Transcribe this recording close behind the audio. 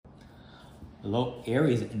Hello,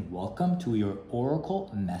 Aries, and welcome to your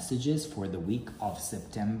Oracle messages for the week of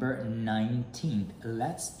September 19th.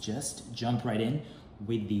 Let's just jump right in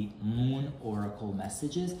with the Moon Oracle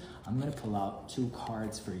messages. I'm going to pull out two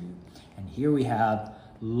cards for you. And here we have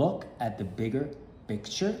look at the bigger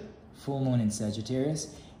picture, full moon in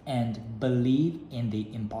Sagittarius, and believe in the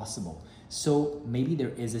impossible. So maybe there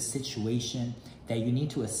is a situation that you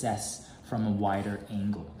need to assess from a wider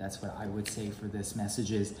angle. That's what I would say for this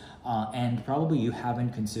messages. And probably you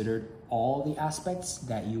haven't considered all the aspects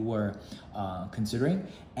that you were considering.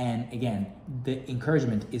 And again, the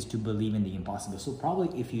encouragement is to believe in the impossible. So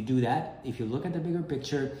probably if you do that, if you look at the bigger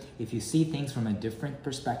picture, if you see things from a different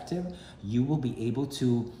perspective, you will be able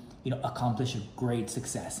to accomplish a great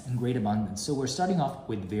success and great abundance. So we're starting off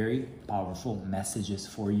with very powerful messages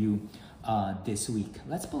for you this week.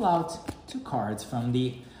 Let's pull out two cards from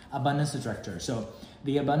the Abundance Attractor. So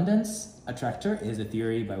the Abundance Attractor is a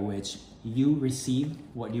theory by which you receive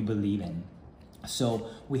what you believe in. So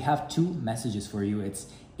we have two messages for you. It's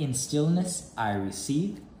in stillness, I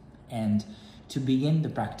receive, and to begin the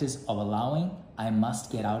practice of allowing, I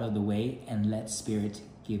must get out of the way and let spirit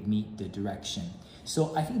give me the direction.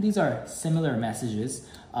 So I think these are similar messages.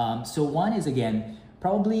 So one is, again,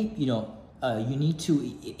 probably, you need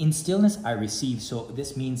to, in stillness, I receive. So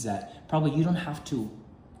this means that probably you don't have to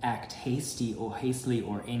act hastily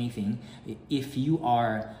or anything. If you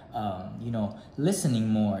are listening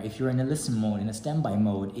more, if you're in a listen mode, in a standby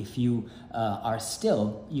mode, if you are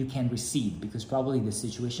still, you can receive, because probably the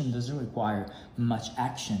situation doesn't require much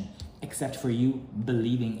action except for you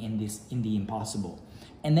believing in the impossible.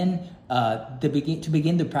 And then to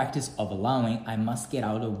begin the practice of allowing, I must get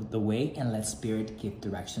out of the way and let spirit give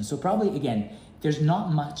direction. So probably, again, there's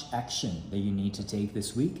not much action that you need to take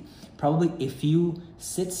this week. Probably if you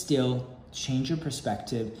sit still, change your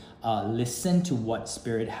perspective, listen to what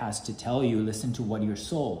spirit has to tell you, listen to what your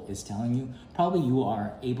soul is telling you, probably you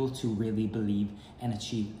are able to really believe and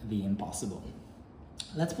achieve the impossible.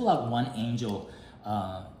 Let's pull out one angel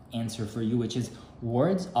answer for you, which is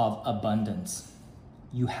words of abundance.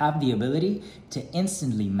 You have the ability to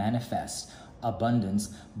instantly manifest abundance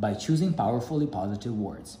by choosing powerfully positive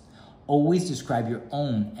words. Always describe your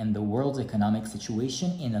own and the world's economic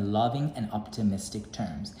situation in a loving and optimistic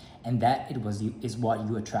terms, and that is what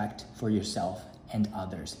you attract for yourself and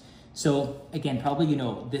others. So again, probably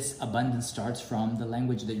this abundance starts from the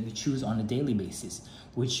language that you choose on a daily basis,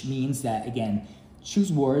 which means that, again,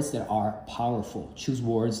 choose words that are powerful, choose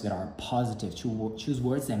words that are positive, choose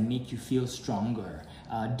words that make you feel stronger.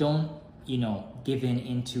 Don't give in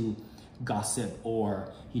into gossip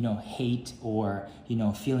or hate or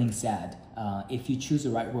feeling sad. If you choose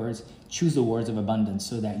the right words, choose the words of abundance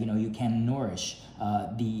so that you can nourish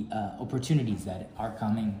the opportunities that are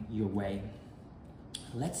coming your way.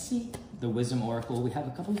 Let's see the Wisdom Oracle. We have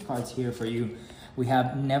a couple of cards here for you. We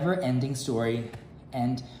have Never Ending Story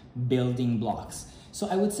and Building Blocks. So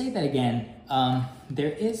I would say that, again,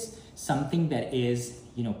 there is something that is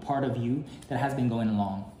part of you that has been going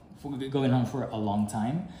on for a long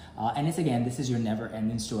time, and it's, again, this is your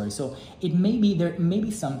never-ending story. So there may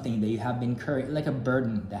be something that you have been carrying, like a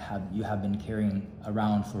burden that you have been carrying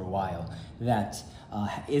around for a while, that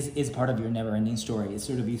is part of your never-ending story. It's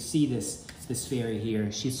sort of, you see this fairy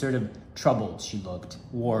here. She's sort of troubled. She looked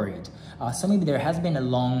worried. So maybe there has been a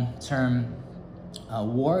long-term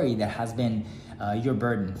worry that has been your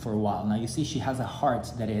burden for a while. Now you see she has a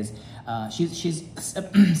heart that is, she's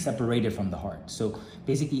separated from the heart. So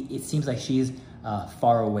basically it seems like she's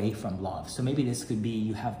far away from love. So maybe this could be,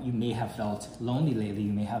 you may have felt lonely lately.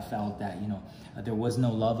 You may have felt that, there was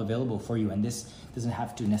no love available for you. And this doesn't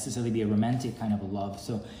have to necessarily be a romantic kind of a love.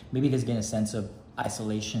 So maybe there's been a sense of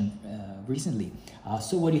isolation recently.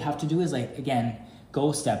 So what you have to do is, again,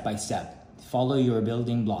 go step by step. Follow your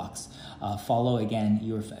building blocks. Follow, again,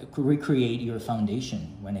 recreate your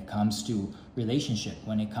foundation when it comes to relationship,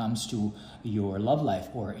 when it comes to your love life,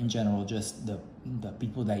 or in general, just the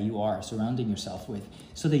people that you are surrounding yourself with,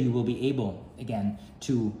 so that you will be able, again,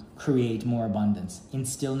 to create more abundance. In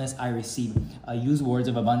stillness, I receive. Use words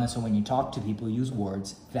of abundance. So when you talk to people, use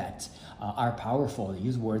words that are powerful.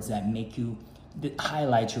 Use words that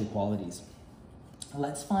highlight your qualities.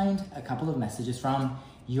 Let's find a couple of messages from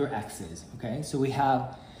your exes. Okay, so we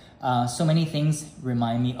have so many things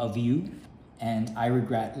remind me of you, and I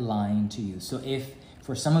regret lying to you. So if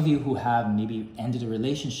for some of you who have maybe ended a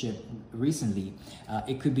relationship recently,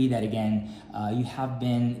 it could be that, again, you have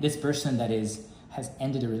been, this person that has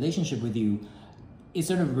ended a relationship with you is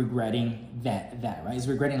sort of regretting that right? Is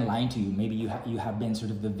regretting lying to you. Maybe you have been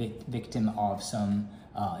sort of the victim of some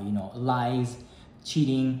lies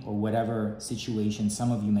cheating or whatever situation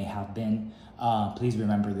some of you may have been. Please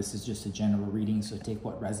remember, this is just a general reading, so take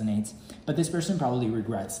what resonates. But this person probably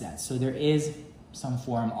regrets that. So there is some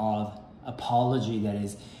form of apology that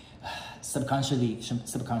is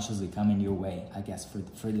subconsciously coming your way, I guess,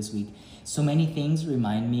 for this week. So many things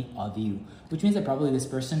remind me of you, which means that probably this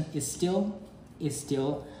person is still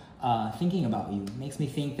thinking about you. It makes me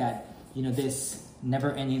think that, you know, this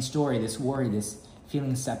never-ending story, this worry, this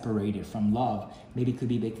feeling separated from love, maybe could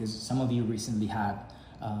be because some of you recently have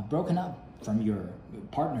broken up from your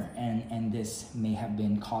partner, and this may have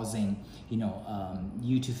been causing, you know,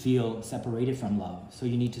 you to feel separated from love. So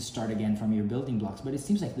you need to start again from your building blocks. But it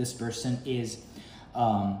seems like this person is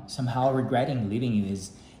somehow regretting leaving you,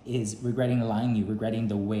 is regretting lying you, regretting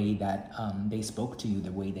the way that they spoke to you,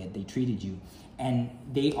 the way that they treated you. And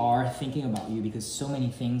they are thinking about you because so many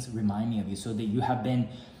things remind me of you. So that you have been,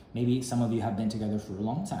 maybe some of you have been together for a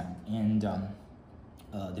long time, and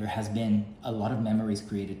there has been a lot of memories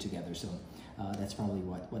created together. So that's probably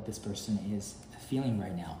what this person is feeling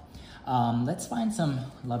right now. Let's find some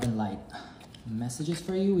love and light messages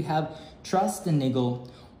for you. We have trust and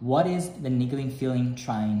niggle. What is the niggling feeling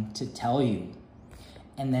trying to tell you?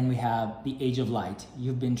 And then we have the age of light.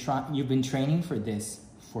 You've been training for this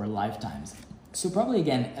for lifetimes. So probably,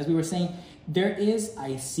 again, as we were saying,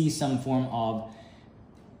 I see some form of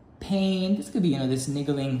pain. This could be, you know, this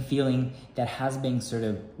niggling feeling that has been sort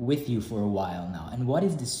of with you for a while now. And what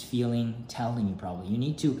is this feeling telling you? Probably you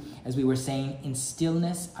need to, as we were saying, in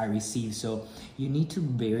stillness I receive. So you need to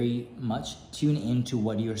very much tune into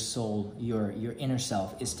what your soul, your inner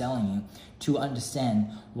self is telling you to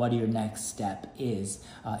understand what your next step is.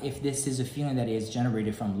 If this is a feeling that is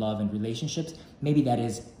generated from love and relationships, maybe that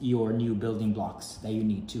is your new building blocks that you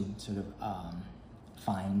need to sort of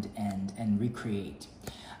find and recreate.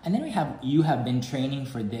 And then we have, you have been training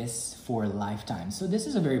for this for a lifetime. So this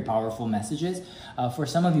is a very powerful messages. For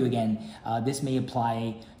some of you, again, this may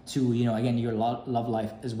apply to, you know, again, your love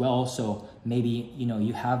life as well. So maybe, you know,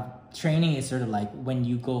 you have training is sort of like when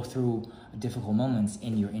you go through difficult moments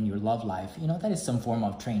in your love life, you know, that is some form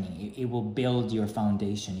of training. It will build your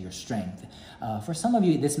foundation, your strength. For some of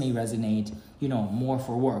you, this may resonate, you know, more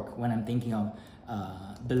for work. When I'm thinking of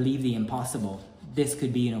believe the impossible, this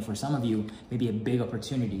could be, you know, for some of you, maybe a big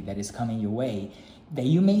opportunity that is coming your way that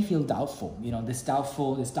you may feel doubtful. You know, this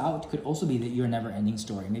doubt could also be that your never-ending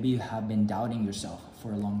story. Maybe you have been doubting yourself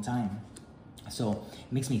for a long time. So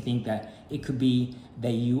it makes me think that it could be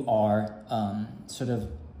that you are sort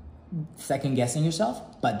of second-guessing yourself,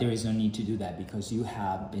 but there is no need to do that because you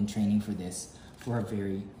have been training for this for a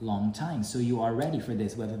very long time. So you are ready for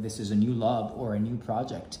this, whether this is a new love or a new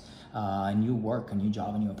project, a new work, a new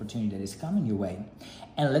job, a new opportunity that is coming your way.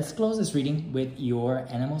 And let's close this reading with your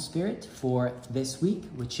animal spirit for this week,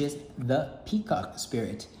 which is the peacock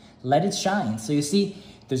spirit. Let it shine. So you see,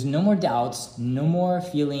 there's no more doubts, no more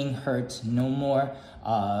feeling hurt, no more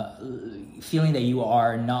feeling that you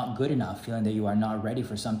are not good enough, feeling that you are not ready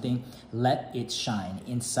for something. Let it shine.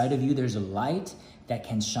 Inside of you, there's a light that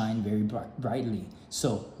can shine very brightly.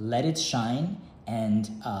 So let it shine and,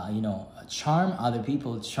 you know, charm other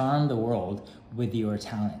people, charm the world with your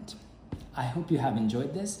talent. I hope you have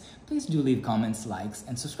enjoyed this. Please do leave comments, likes,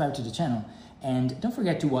 and subscribe to the channel. And don't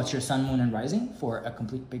forget to watch your sun, moon, and rising for a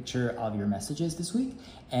complete picture of your messages this week.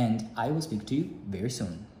 And I will speak to you very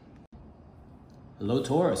soon. Hello,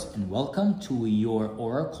 Taurus, and welcome to your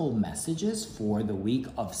oracle messages for the week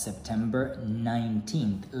of September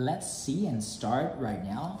 19th. Let's see and start right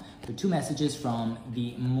now. The two messages from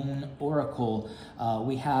the Moon Oracle.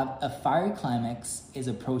 We have a fiery climax is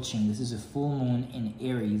approaching. This is a full moon in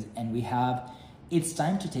Aries, and we have it's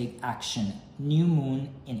time to take action. New moon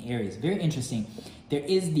in Aries. Very interesting. There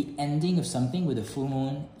is the ending of something with a full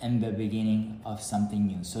moon and the beginning of something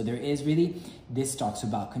new. So there is really, this talks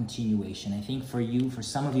about continuation. I think for you, for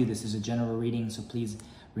some of you, this is a general reading. So please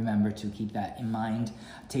remember to keep that in mind.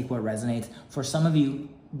 Take what resonates. For some of you,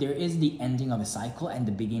 there is the ending of a cycle and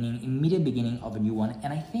the beginning, immediate beginning of a new one.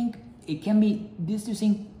 And I think it can be, these two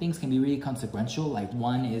things can be really consequential. Like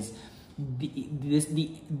one is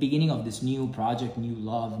the beginning of this new project, new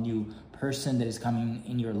love, new person that is coming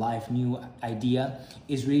in your life, new idea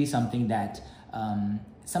is really something that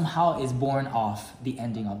somehow is born off the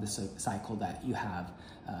ending of the cycle that you have,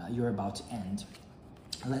 you're about to end.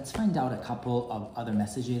 Let's find out a couple of other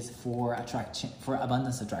messages for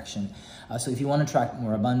abundance attraction. So if you want to attract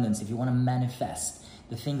more abundance, if you want to manifest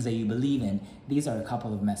the things that you believe in, these are a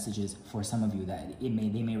couple of messages for some of you that they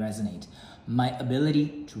may resonate. My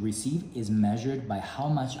ability to receive is measured by how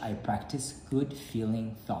much I practice good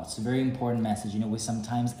feeling thoughts. A very important message. You know, we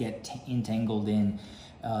sometimes get entangled in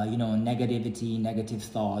negativity, negative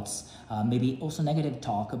thoughts, maybe also negative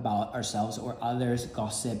talk about ourselves or others,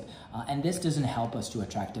 gossip. And this doesn't help us to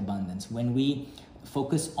attract abundance. When we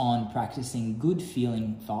focus on practicing good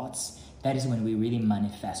feeling thoughts, that is when we really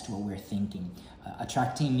manifest what we're thinking.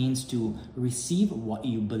 Attracting means to receive what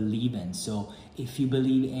you believe in. So if you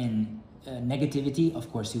believe in negativity,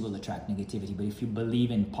 of course you will attract negativity. But if you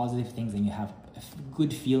believe in positive things and you have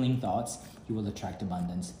good feeling thoughts, you will attract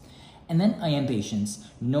abundance. And then I am patient,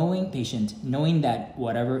 knowing that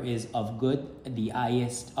whatever is of good, the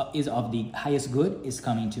highest is of the highest good is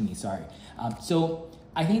coming to me. So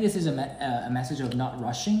I think this is a message of not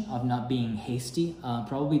rushing, of not being hasty.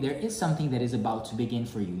 Probably there is something that is about to begin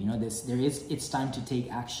for you. It's time to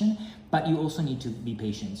take action, but you also need to be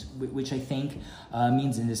patient, which I think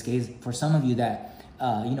means in this case for some of you that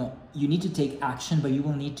you need to take action, but you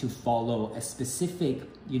will need to follow a specific,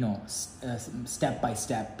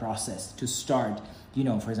 step-by-step process to start.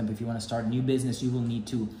 For example, if you want to start a new business, you will need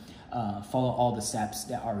to follow all the steps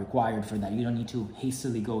that are required for that. You don't need to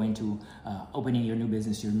hastily go into opening your new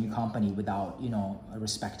business, your new company without,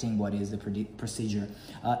 respecting what is the procedure.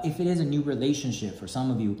 If it is a new relationship, for some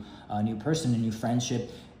of you, a new person, a new friendship,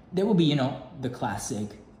 there will be, the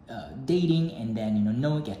classic dating, and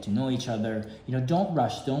then get to know each other. Don't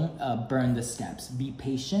rush, don't burn the steps. Be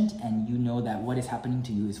patient, and that what is happening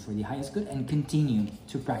to you is for the highest good, and continue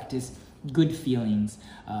to practice good feelings,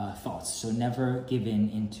 thoughts. So never give in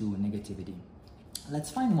into negativity.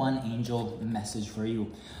 Let's find one angel message for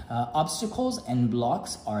you. Obstacles and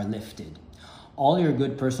blocks are lifted. All your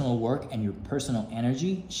good personal work and your personal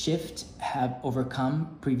energy shift have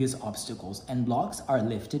overcome previous obstacles, and blocks are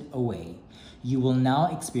lifted away. You will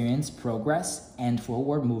now experience progress and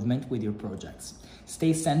forward movement with your projects.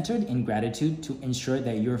 Stay centered in gratitude to ensure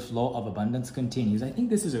that your flow of abundance continues. I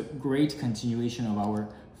think this is a great continuation of our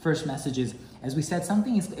first messages. As we said,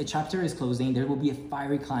 a chapter is closing. There will be a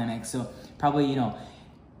fiery climax. So probably,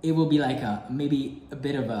 it will be like maybe a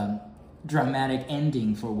bit of a dramatic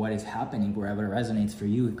ending for what is happening, wherever it resonates for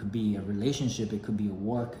you. It could be a relationship, it could be a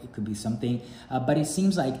work, it could be something. But it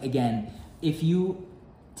seems like, again, if you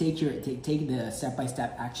take the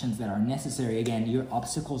step-by-step actions that are necessary, again, your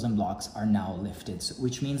obstacles and blocks are now lifted. So,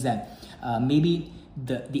 which means that maybe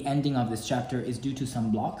the ending of this chapter is due to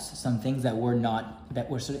some blocks, some things that were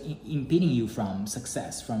sort of impeding you from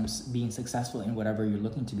success, from being successful in whatever you're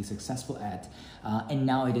looking to be successful at. And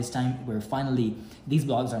now it is time where finally these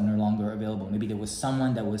blocks are no longer available. Maybe there was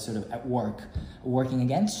someone that was sort of at work working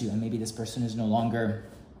against you, and maybe this person is no longer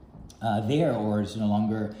there, or is no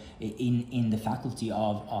longer in the faculty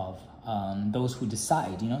of those who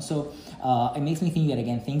decide. So it makes me think that,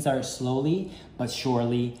 again, things are slowly but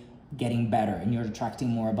surely getting better, and you're attracting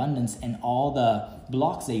more abundance, and all the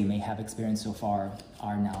blocks that you may have experienced so far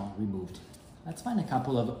are now removed. Let's find a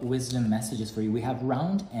couple of wisdom messages for you. We have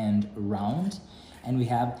round and round, and we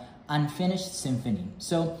have unfinished symphony.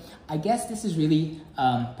 So I guess this is really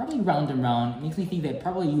probably round and round. It makes me think that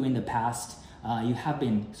probably you in the past, you have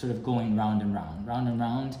been sort of going round and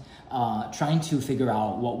round, trying to figure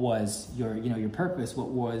out what was your purpose, what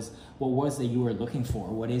was that you were looking for,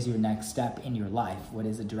 what is your next step in your life, what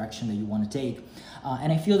is the direction that you want to take.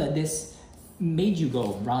 And I feel that this made you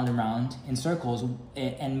go round and round in circles,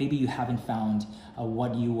 and maybe you haven't found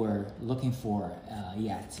what you were looking for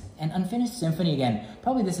yet. And unfinished symphony, again,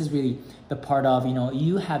 probably this is really the part of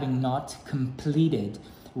you having not completed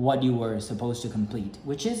what you were supposed to complete,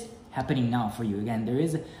 which is happening now for you. Again, there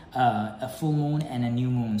is a full moon and a new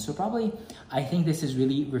moon. So probably I think this is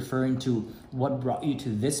really referring to what brought you to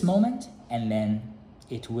this moment, and then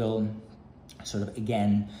it will sort of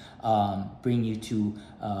again bring you to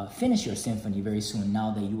finish your symphony very soon,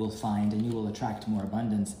 now that you will find and you will attract more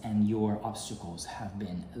abundance and your obstacles have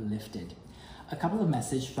been lifted. A couple of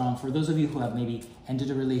messages for those of you who have maybe ended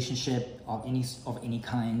a relationship of any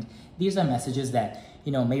kind. These are messages that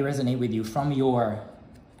may resonate with you from your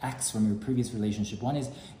ex, from your previous relationship. One is,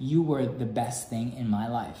 you were the best thing in my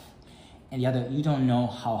life. And the other, you don't know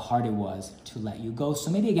how hard it was to let you go. So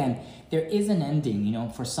maybe again, there is an ending.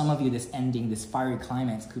 For some of you, this ending, this fiery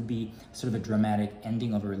climax could be sort of a dramatic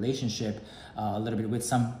ending of a relationship, a little bit with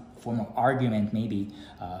some form of argument, maybe,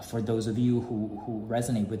 for those of you who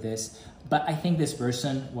resonate with this. But I think this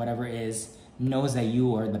person, whatever it is, knows that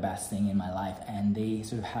you are the best thing in my life, and they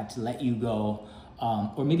sort of had to let you go.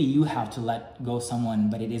 Or maybe you have to let go someone,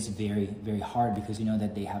 but it is very, very hard, because you know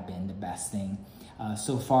that they have been the best thing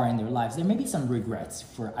so far in their lives. There may be some regrets,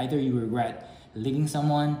 for either you regret leaving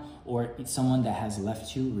someone, or it's someone that has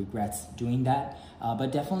left you regrets doing that.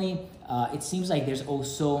 But definitely, it seems like there's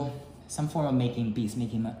also some form of making peace,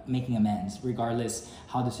 making amends, regardless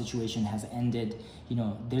how the situation has ended.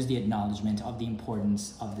 There's the acknowledgement of the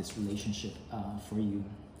importance of this relationship for you.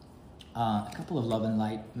 A couple of love and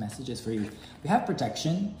light messages for you. We have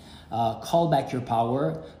protection, call back your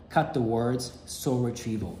power, cut the words, soul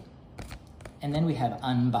retrieval. And then we have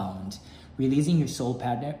unbound, releasing your soul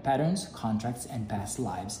patterns, contracts, and past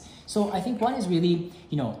lives. So I think one is really,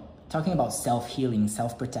 talking about self-healing,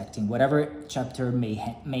 self-protecting, whatever chapter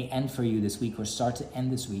may end for you this week or start to end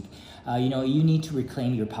this week. You need to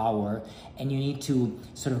reclaim your power, and you need to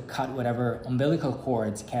sort of cut whatever umbilical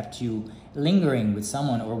cords kept you lingering with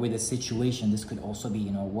someone or with a situation. This could also be,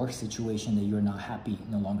 a work situation that you're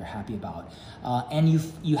no longer happy about. And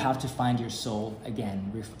you have to find your soul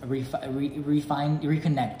again,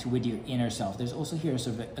 reconnect with your inner self. There's also here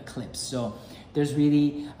sort of an eclipse. So there's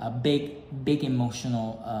really a big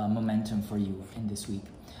emotional momentum for you in this week.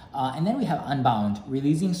 And then we have unbound,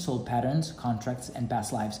 releasing soul patterns, contracts, and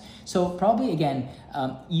past lives. So probably, again,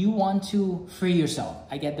 you want to free yourself.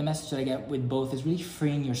 I get the message that I get with both is really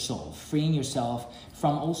freeing your soul, freeing yourself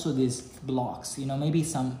from also these blocks. Maybe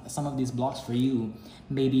some of these blocks for you,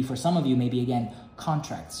 maybe for some of you, maybe again,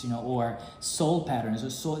 contracts, or soul patterns, or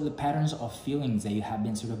the patterns of feelings that you have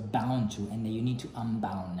been sort of bound to, and that you need to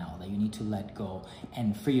unbound now, that you need to let go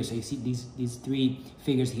and free yourself. You see these three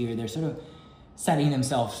figures here, they're sort of setting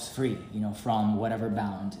themselves free, from whatever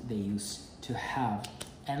bound they used to have.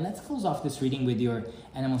 And let's close off this reading with your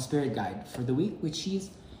animal spirit guide for the week, which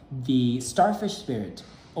is the starfish spirit,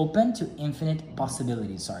 open to infinite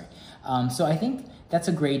possibilities. So I think that's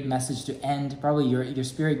a great message to end. Probably your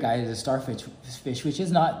spirit guide is a starfish, which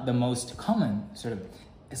is not the most common sort of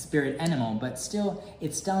spirit animal, but still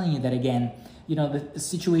it's telling you that, again, the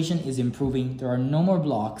situation is improving. There are no more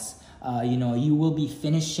blocks. You will be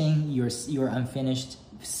finishing your unfinished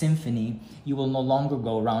symphony. You will no longer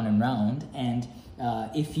go round and round. And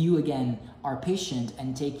if you, again, are patient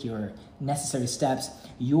and take your necessary steps,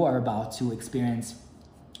 you are about to experience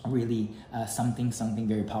really something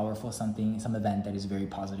very powerful, some event that is very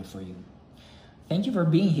positive for you. Thank you for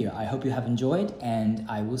being here. I hope you have enjoyed, and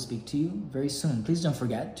I will speak to you very soon. Please don't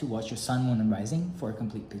forget to watch your sun, moon, and rising for a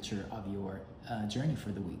complete picture of your journey for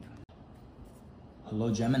the week.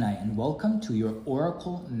 Hello, Gemini, and welcome to your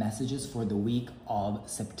oracle messages for the week of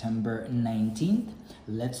September 19th.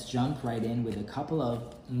 Let's jump right in with a couple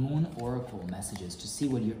of moon oracle messages to see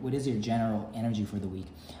what is your general energy for the week.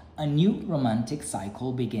 A new romantic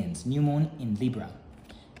cycle begins. New moon in Libra.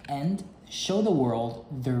 And show the world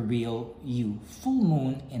the real you. Full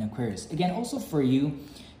moon in Aquarius. Again, also for you,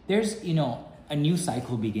 there's, a new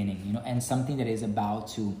cycle beginning, and something that is about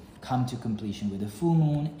to come to completion with a full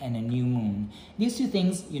moon and a new moon. These two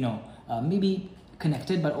things, maybe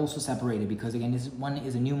connected but also separated, because again, this one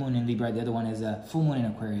is a new moon in Libra, the other one is a full moon in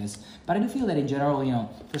Aquarius. But I do feel that in general,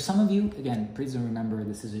 for some of you, again, please don't remember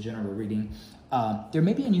this is a general reading. There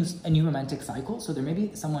may be a new romantic cycle, so there may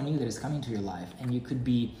be someone new that is coming to your life, and you could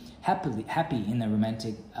be happy in the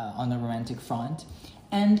romantic on the romantic front.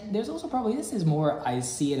 And there's also probably, this is more, I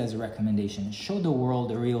see it as a recommendation, show the world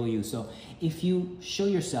the real you. So if you show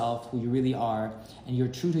yourself who you really are and you're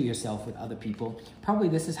true to yourself with other people, probably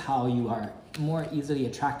this is how you are more easily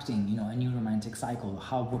attracting, a new romantic cycle,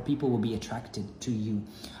 how people will be attracted to you.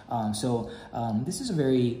 This is a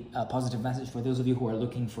very positive message for those of you who are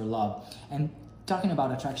looking for love. And talking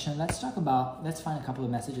about attraction, let's find a couple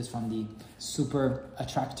of messages from the super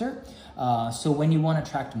attractor. So when you want to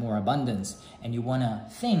attract more abundance and you want to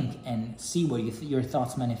think and see what your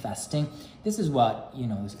thoughts manifesting, this is what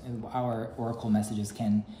our oracle messages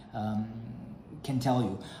can tell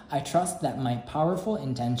you. I trust that my powerful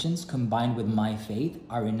intentions combined with my faith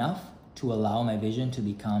are enough to allow my vision to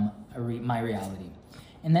become my reality.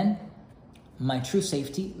 And then, my true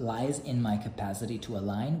safety lies in my capacity to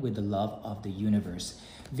align with the love of the universe.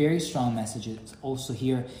 Very strong messages also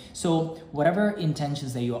here. So whatever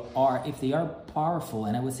intentions that you are, if they are powerful,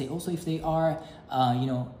 and I would say also if they are,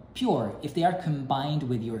 pure, if they are combined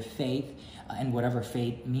with your faith and whatever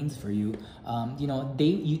faith means for you,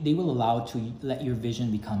 they will allow to let your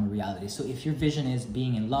vision become a reality. So if your vision is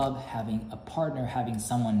being in love, having a partner, having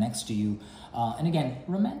someone next to you, and again,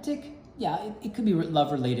 romantic, yeah, it could be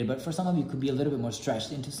love related, but for some of you, it could be a little bit more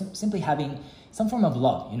stretched into simply having some form of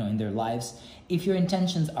love, in their lives. If your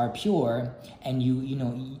intentions are pure and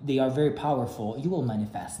they are very powerful, you will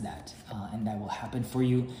manifest that, and that will happen for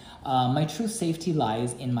you. My true safety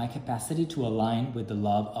lies in my capacity to align with the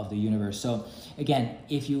love of the universe. So again,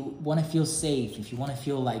 if you want to feel safe, if you want to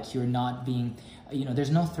feel like you're not being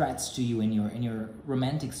there's no threats to you in your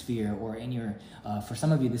romantic sphere, or in your for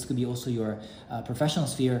some of you this could be also your professional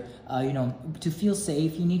sphere. To feel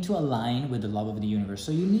safe, you need to align with the love of the universe.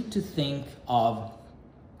 So you need to think of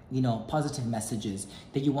positive messages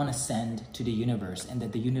that you want to send to the universe, and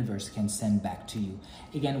that the universe can send back to you.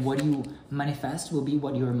 Again, what you manifest will be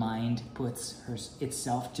what your mind puts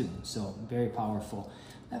itself to. So very powerful.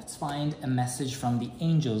 Let's find a message from the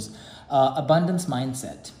angels. Abundance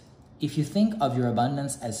mindset. If you think of your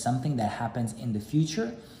abundance as something that happens in the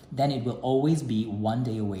future, then it will always be one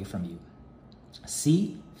day away from you.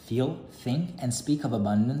 See, feel, think, and speak of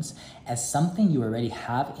abundance as something you already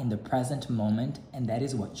have in the present moment, and that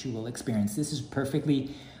is what you will experience. This is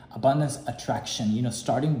perfectly abundance attraction,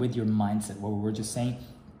 starting with your mindset, what we were just saying.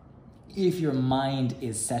 If your mind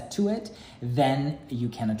is set to it, then you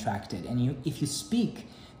can attract it. And if you speak,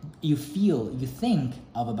 you feel, you think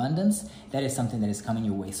of abundance, that is something that is coming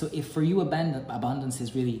your way. So if for you abundance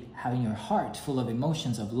is really having your heart full of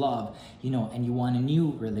emotions of love, and you want a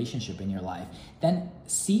new relationship in your life, then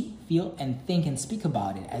see, feel, and think and speak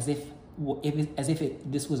about it as if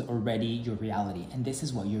this was already your reality, and this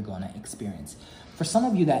is what you're going to experience. For some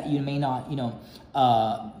of you that you may not,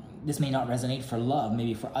 this may not resonate for love,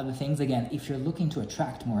 maybe for other things. Again, if you're looking to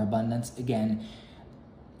attract more abundance, again,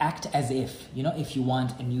 act as if you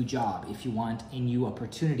want a new job, if you want a new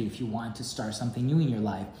opportunity, if you want to start something new in your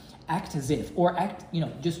life, act as if, or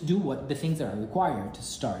just do what the things that are required to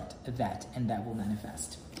start that, and that will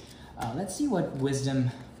manifest. Let's see what wisdom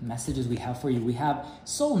messages we have for you. We have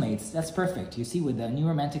soulmates. That's perfect. You see, with the new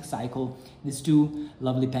romantic cycle, these two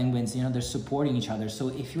lovely penguins, they're supporting each other. So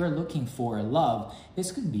if you're looking for love,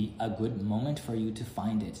 this could be a good moment for you to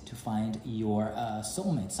find it, to find your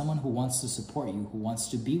soulmate, someone who wants to support you, who wants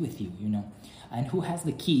to be with you, and who has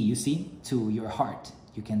the key, you see, to your heart.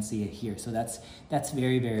 You can see it here. So that's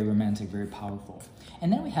very, very romantic, very powerful.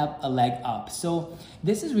 And then we have a leg up. So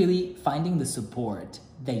this is really finding the support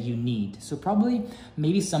that you need. So probably,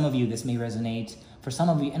 maybe some of you, this may resonate. For some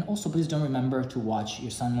of you, and also please don't remember to watch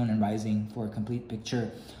your sun, moon, and rising for a complete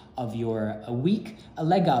picture of your week. A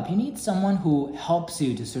leg up. You need someone who helps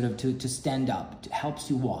you to sort of to stand up,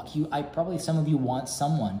 helps you walk. Some of you want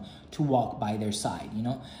someone to walk by their side,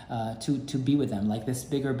 to be with them, like this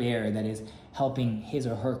bigger bear that is helping his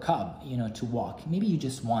or her cub, to walk. Maybe you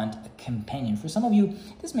just want a companion. For some of you,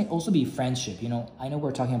 this may also be friendship. I know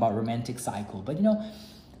we're talking about romantic cycle, but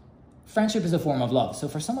friendship is a form of love. So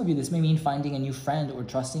for some of you, this may mean finding a new friend or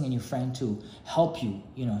trusting a new friend to help you,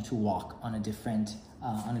 to walk on a different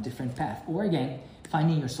path. Or again,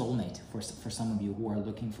 finding your soulmate for some of you who are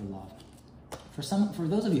looking for love. For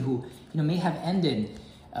those of you who may have ended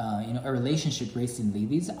a relationship recently,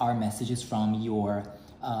 these are messages from your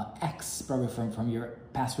ex, probably from your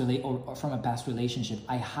past or from a past relationship.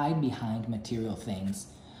 I hide behind material things.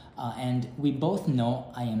 And we both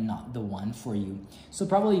know I am not the one for you. So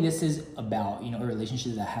probably this is about, a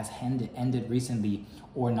relationship that has ended recently,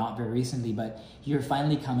 or not very recently, but you're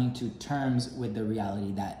finally coming to terms with the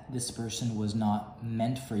reality that this person was not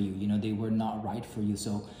meant for you. They were not right for you.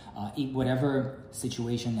 So whatever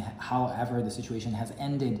situation, however the situation has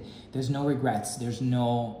ended, there's no regrets, there's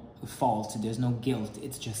no fault, there's no guilt.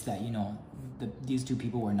 It's just that, these two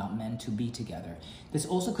people were not meant to be together. This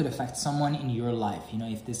also could affect someone in your life.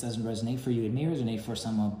 If this doesn't resonate for you, it may resonate for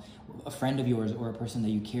a friend of yours or a person that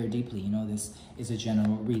you care deeply. This is a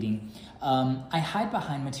general reading. I hide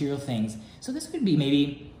behind material things. So this could be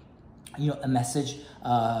maybe, a message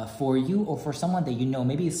for you, or for someone that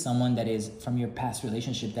maybe it's someone that is from your past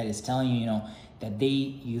relationship that is telling you, that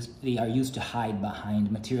they are used to hide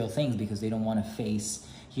behind material things because they don't want to face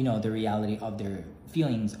the reality of their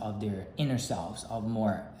feelings, of their inner selves, of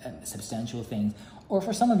more substantial things. Or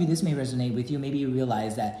for some of you, this may resonate with you. Maybe you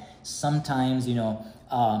realize that sometimes, you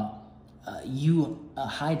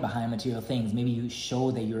hide behind material things. Maybe you show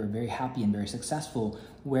that you're very happy and very successful,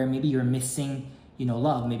 where maybe you're missing,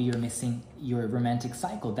 love. Maybe you're missing your romantic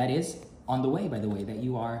cycle. That is on the way, by the way, that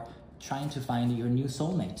you are trying to find your new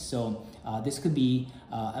soulmate. So this could be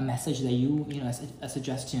a message that a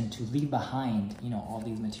suggestion to leave behind, all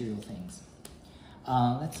these material things.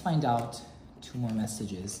 Let's find out two more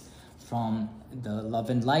messages from the love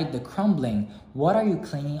and light. The crumbling. What are you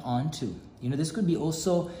clinging on to? This could be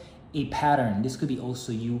also a pattern. This could be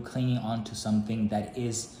also you clinging on to something that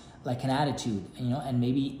is like an attitude, and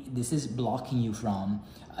maybe this is blocking you from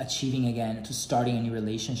achieving again, to starting a new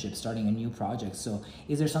relationship, starting a new project. So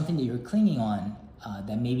is there something that you're clinging on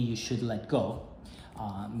that maybe you should let go?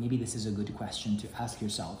 Maybe this is a good question to ask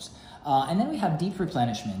yourselves. And then we have deep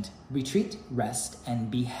replenishment, retreat, rest, and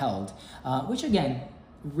be held, which again,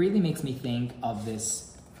 really makes me think of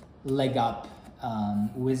this leg up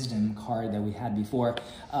wisdom card that we had before.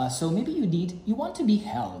 So maybe you want to be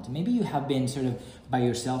held. Maybe you have been sort of by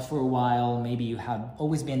yourself for a while. Maybe you have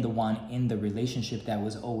always been the one in the relationship that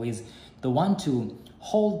was always the one to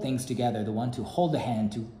hold things together, the one to hold the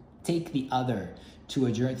hand, to take the other through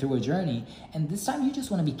a journey. And this time you just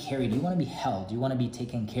want to be carried. You want to be held. You want to be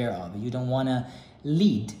taken care of. You don't want to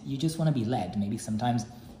lead. You just want to be led. Maybe sometimes,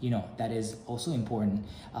 that is also important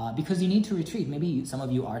because you need to retreat. Maybe some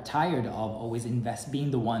of you are tired of always being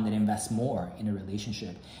the one that invests more in a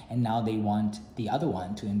relationship, and now they want the other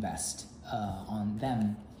one to invest on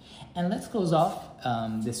them. And let's close off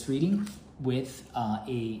this reading with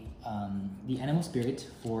the animal spirit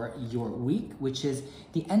for your week, which is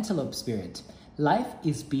the antelope spirit. Life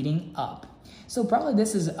is speeding up. So probably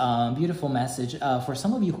this is a beautiful message for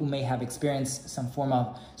some of you who may have experienced some form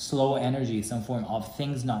of slow energy, some form of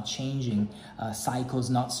things not changing, cycles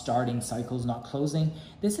not starting, cycles not closing.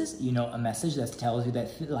 This is, a message that tells you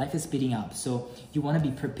that life is speeding up. So you want to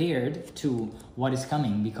be prepared to what is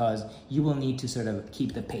coming because you will need to sort of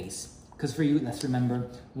keep the pace. Because for you, let's remember,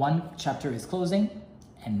 one chapter is closing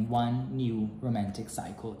and one new romantic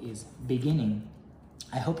cycle is beginning.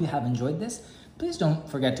 I hope you have enjoyed this. Please don't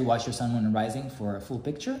forget to watch your Sun, Moon, and Rising for a full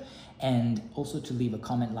picture, and also to leave a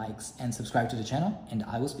comment, likes, and subscribe to the channel, and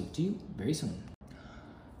I will speak to you very soon.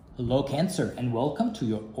 Hello, Cancer, and welcome to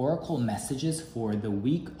your Oracle messages for the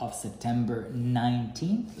week of September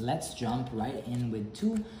 19th. Let's jump right in with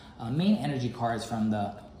two main energy cards from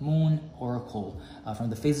the Moon Oracle. From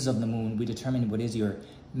the phases of the moon, we determine what is your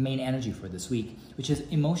main energy for this week, which is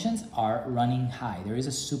emotions are running high. There is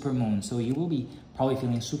a super moon, so you will be probably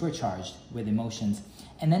feeling supercharged with emotions.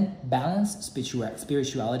 And then balance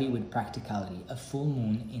spirituality with practicality, a full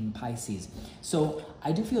moon in Pisces. So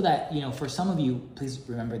I do feel that, for some of you, please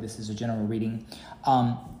remember this is a general reading.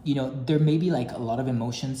 There may be like a lot of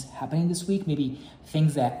emotions happening this week, maybe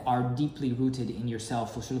things that are deeply rooted in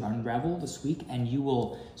yourself will sort of unravel this week, and you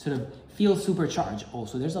will sort of feel supercharged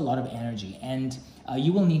also. There's a lot of energy, and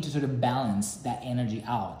you will need to sort of balance that energy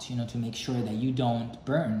out, to make sure that you don't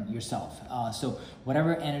burn yourself. So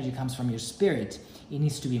whatever energy comes from your spirit, it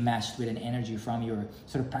needs to be matched with an energy from your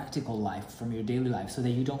sort of practical life, from your daily life, so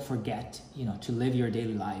that you don't forget, to live your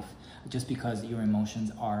daily life just because your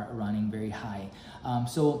emotions are running very high.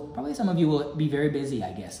 So probably some of you will be very busy,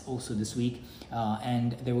 I guess, also this week,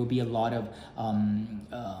 and there will be a lot of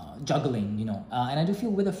juggling, and I do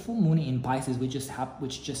feel with a full moon in Pisces, which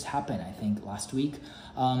just happened, I think, last week,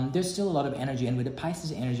 there's still a lot of energy, and with the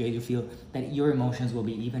Pisces energy, I do feel that your emotions will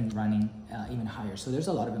be even running even higher. So there's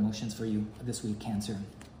a lot of emotions for you this week, Cancer.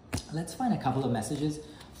 Let's find a couple of messages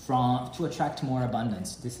to attract more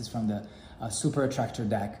abundance. This is from the Super Attractor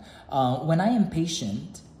deck. When I am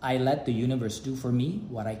patient, I let the universe do for me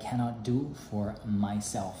what I cannot do for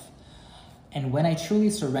myself. And when I truly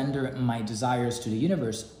surrender my desires to the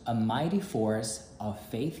universe, a mighty force of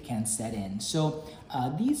faith can set in. So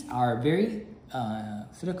these are very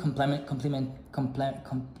sort of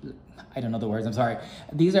I don't know the words, I'm sorry.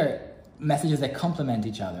 These are messages that complement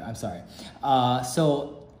each other, I'm sorry.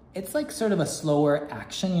 So it's like sort of a slower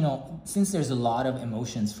action, since there's a lot of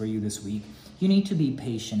emotions for you this week, you need to be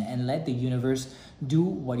patient and let the universe do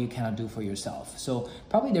what you cannot do for yourself. So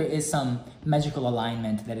probably there is some magical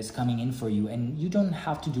alignment that is coming in for you, and you don't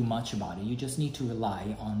have to do much about it. You just need to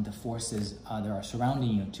rely on the forces that are surrounding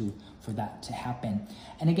you for that to happen.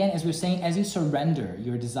 And again, as we're saying, as you surrender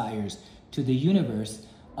your desires to the universe,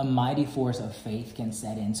 a mighty force of faith can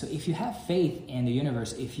set in. So if you have faith in the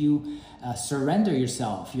universe, if you surrender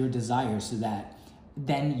yourself, your desires to that,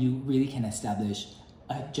 then you really can establish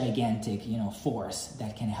a gigantic, force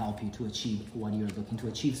that can help you to achieve what you're looking to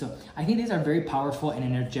achieve. So I think these are very powerful and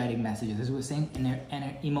energetic messages. As we were saying,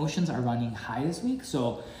 emotions are running high this week,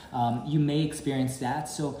 so you may experience that.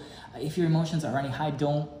 So if your emotions are running high,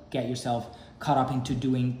 don't get yourself caught up into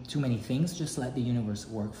doing too many things. Just let the universe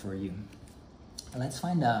work for you. Let's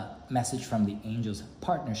find a message from the angels.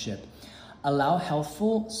 Partnership. Allow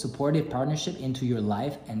healthful, supportive partnership into your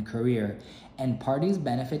life and career, and parties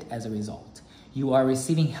benefit as a result. You are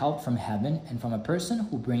receiving help from heaven and from a person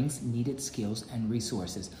who brings needed skills and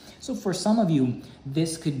resources. So for some of you,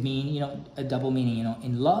 this could mean, a double meaning,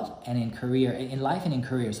 in love and in career, in life and in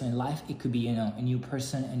career. So in life, it could be, a new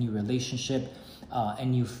person, a new relationship, a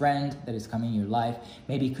new friend that is coming in your life.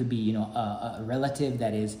 Maybe it could be, you know, a relative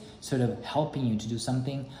that is sort of helping you to do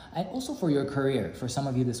something. And also for your career, for some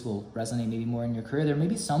of you, this will resonate maybe more in your career. There may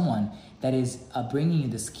be someone that is bringing you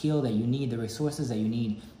the skill that you need, the resources that you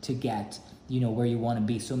need to get, you know, where you want to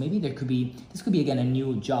be. So maybe this could be again a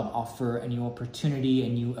new job offer, a new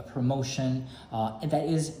opportunity, a promotion that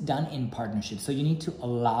is done in partnership. So you need to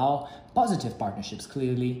allow positive partnerships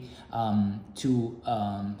clearly to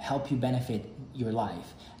help you benefit your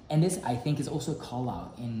life. And this, I think, is also a call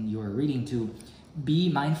out in your reading to be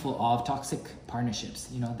mindful of toxic partnerships,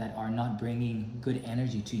 you know, that are not bringing good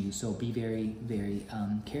energy to you. So be very, very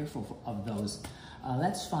careful of those.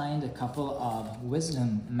 Let's find a couple of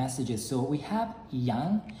wisdom messages. So we have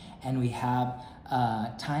yang and we have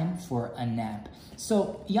time for a nap.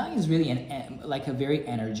 So yang is really like a very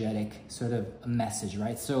energetic sort of message,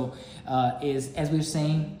 right? So as we were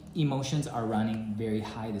saying, emotions are running very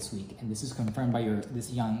high this week, and this is confirmed by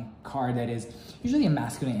this yang card that is usually a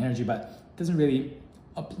masculine energy, but doesn't really,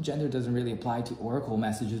 gender doesn't really apply to oracle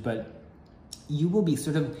messages, but you will be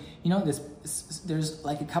sort of, you know, there's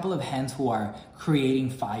like a couple of hands who are creating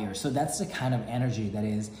fire. So that's the kind of energy that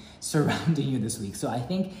is surrounding you this week. So I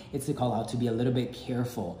think it's a call out to be a little bit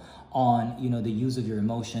careful on, you know, the use of your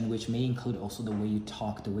emotion, which may include also the way you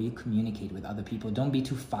talk, the way you communicate with other people. Don't be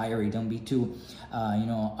too fiery. Don't be too, you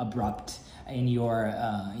know, abrupt in your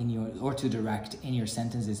or too direct in your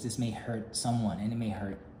sentences. This may hurt someone, and it may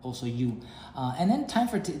hurt also you. And then time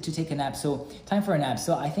to take a nap. So time for a nap.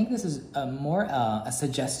 So I think this is more a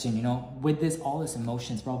suggestion, you know, with all this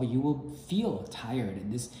emotions, probably you will feel tired.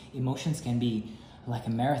 And this emotions can be like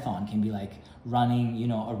a marathon, can be like running, you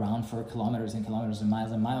know, around for kilometers and kilometers and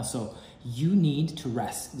miles. So you need to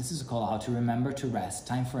rest. This is a call out to remember to rest.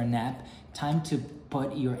 Time for a nap. Time to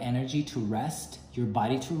put your energy to rest, your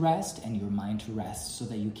body to rest, and your mind to rest, so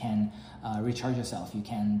that you can recharge yourself. You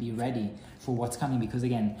can be ready for what's coming, because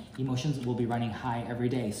again, emotions will be running high every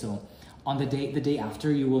day. So on the day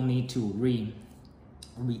after, you will need to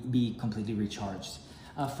be completely recharged.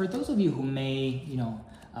 For those of you who may, you know,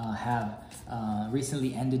 have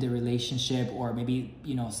recently ended a relationship, or maybe,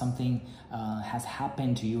 you know, something has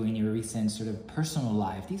happened to you in your recent sort of personal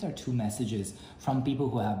life, these are two messages from people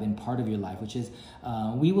who have been part of your life, which is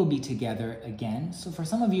we will be together again. So for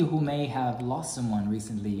some of you who may have lost someone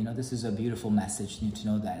recently, you know, this is a beautiful message. You need to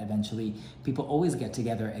know that eventually people always get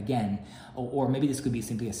together again. Or maybe this could be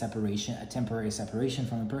simply a separation, a temporary separation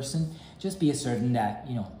from a person. Just be certain that,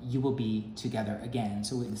 you know, you will be together again.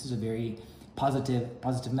 So this is a very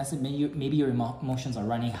positive message. Maybe your emotions are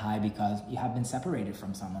running high because you have been separated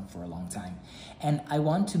from someone for a long time, and I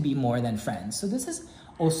want to be more than friends. So this is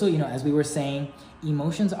also, you know, as we were saying,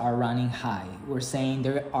 emotions are running high. We're saying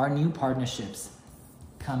there are new partnerships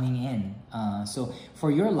coming in. So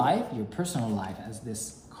for your life, your personal life, as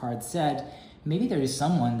this card said, maybe there is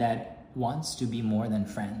someone that wants to be more than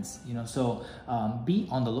friends, you know, so be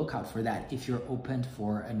on the lookout for that if you're open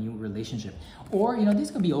for a new relationship. Or, you know,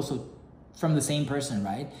 this could be also from the same person,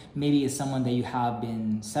 right? Maybe it's someone that you have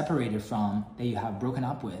been separated from, that you have broken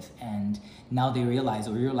up with, and now they realize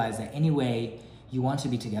that anyway, you want to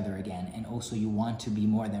be together again, and also you want to be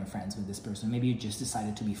more than friends with this person. Maybe you just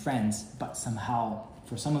decided to be friends, but somehow,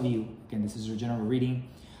 for some of you, again, this is your general reading,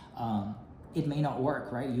 it may not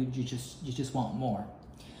work, right? You just want more.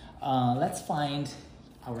 Let's find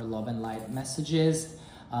our love and light messages.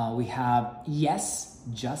 We have yes,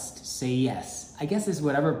 just say yes. I guess it's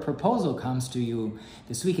whatever proposal comes to you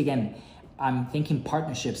this week. Again, I'm thinking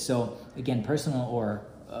partnerships. So again, personal or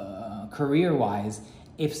career-wise,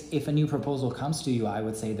 if a new proposal comes to you, I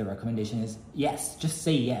would say the recommendation is yes. Just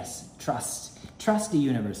say yes. Trust the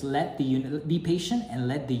universe. Be patient and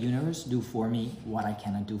let the universe do for me what I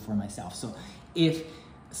cannot do for myself. So if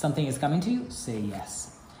something is coming to you, say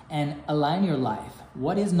yes. And align your life.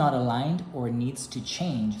 What is not aligned or needs to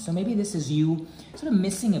change? So maybe this is you sort of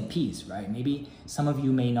missing a piece, right? Maybe some of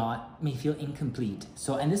you may feel incomplete.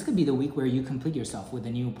 So, and this could be the week where you complete yourself with a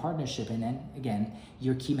new partnership. And then again,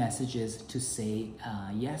 your key message is to say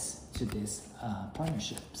yes to this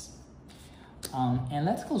partnerships. And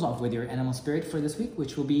let's close off with your animal spirit for this week,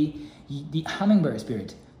 which will be the hummingbird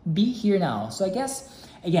spirit. Be here now. So I guess,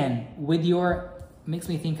 again, with your makes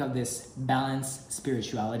me think of this balanced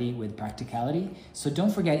spirituality with practicality. So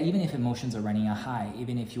don't forget, even if emotions are running a high,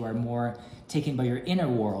 even if you are more taken by your inner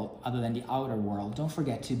world other than the outer world, don't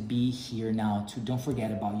forget to be here now. Don't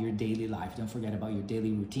forget about your daily life. Don't forget about your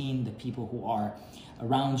daily routine, the people who are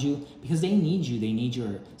around you, because they need you. They need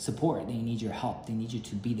your support. They need your help. They need you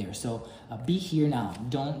to be there. So be here now.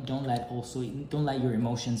 Don't let your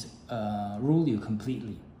emotions rule you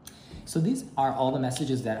completely. So these are all the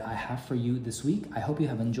messages that I have for you this week. I hope you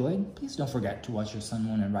have enjoyed. Please don't forget to watch your sun,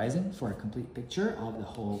 moon, and rising for a complete picture of the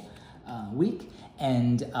whole week.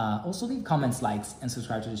 And also leave comments, likes, and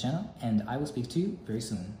subscribe to the channel. And I will speak to you very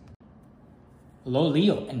soon. Hello,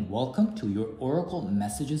 Leo, and welcome to your Oracle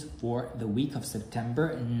messages for the week of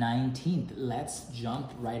September 19th. Let's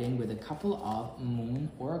jump right in with a couple of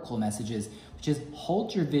Moon Oracle messages, which is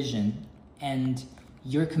hold your vision and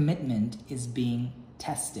your commitment is being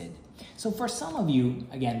tested. So for some of you,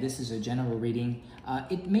 again, this is a general reading.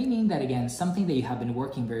 It may mean that, again, something that you have been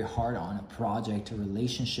working very hard on, a project, a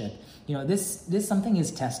relationship, this something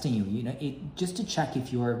is testing you, just to check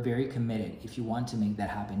if you're very committed, if you want to make that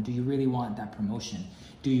happen. Do you really want that promotion?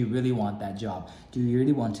 Do you really want that job? Do you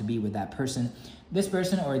really want to be with that person? This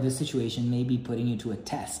person or this situation may be putting you to a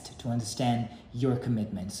test to understand your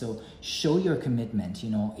commitment. So show your commitment,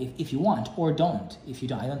 if you want, or don't. If you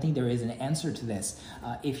don't, I don't think there is an answer to this.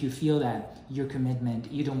 If you feel that your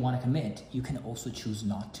commitment, you don't want to commit, you can also choose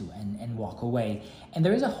not to and walk away. And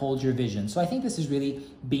there is a hold your vision. So I think this is really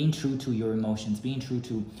being true to your emotions, being true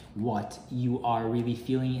to what you are really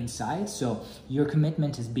feeling inside. So your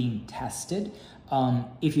commitment is being tested.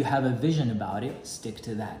 If you have a vision about it, stick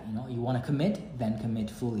to that. You want to commit, then commit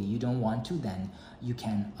fully. You don't want to, then you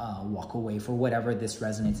can walk away for whatever this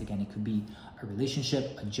resonates. Again, it could be a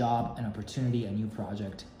relationship, a job, an opportunity, a new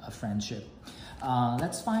project, a friendship.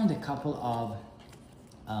 Let's find a couple of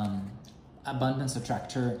abundance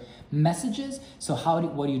attractor messages. So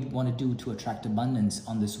what do you want to do to attract abundance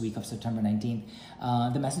on this week of September 19th?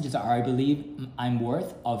 The messages are, I believe I'm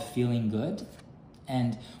worth of feeling good.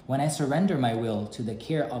 And when I surrender my will to the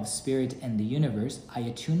care of spirit and the universe, I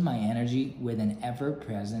attune my energy with an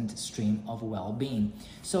ever-present stream of well-being.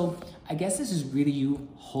 So I guess this is really you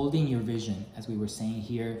holding your vision, as we were saying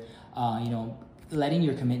here, letting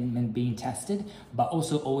your commitment being tested, but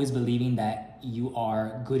also always believing that you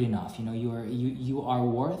are good enough. You are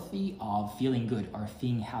worthy of feeling good or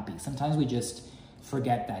feeling happy. Sometimes we just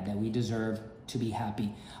forget that we deserve to be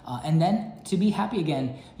happy. And then to be happy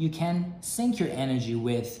again, you can sync your energy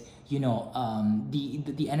with,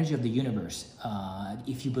 the energy of the universe.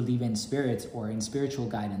 If you believe in spirits or in spiritual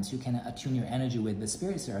guidance, you can attune your energy with the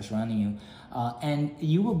spirits that are surrounding you. And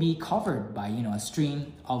you will be covered by, a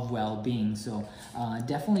stream of well-being. So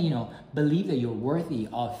definitely, believe that you're worthy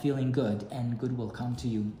of feeling good and good will come to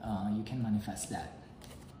you. You can manifest that.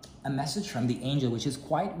 A message from the angel, which is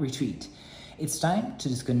quiet retreat. It's time to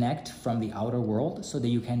disconnect from the outer world so that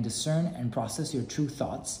you can discern and process your true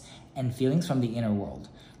thoughts and feelings from the inner world.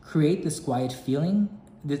 Create this quiet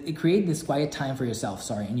time for yourself,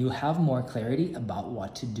 and you'll have more clarity about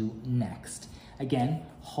what to do next. Again,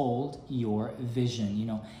 hold your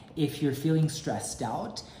vision. If you're feeling stressed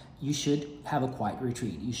out, you should have a quiet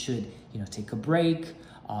retreat. You should, take a break,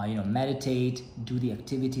 meditate, do the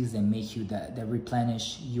activities that make you, that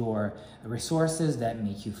replenish your resources, that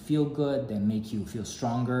make you feel good, that make you feel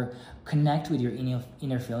stronger. Connect with your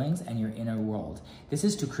inner feelings and your inner world. This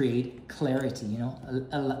is to create clarity,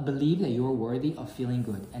 believe that you're worthy of feeling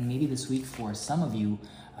good. And maybe this week for some of you,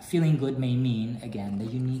 feeling good may mean, again,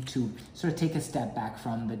 that you need to sort of take a step back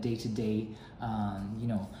from the day-to-day,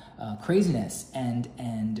 craziness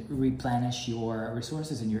and replenish your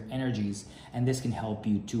resources and your energies. And this can help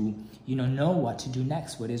you to, know what to do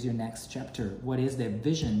next. What is your next chapter? What is the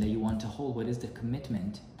vision that you want to hold? What is the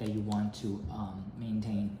commitment that you want to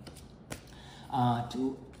maintain?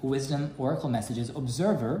 To wisdom oracle messages,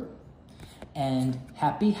 observer and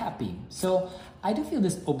happy. So I do feel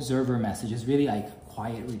this observer message is really like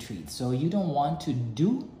quiet retreat. So you don't want to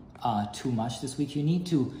do too much this week. You need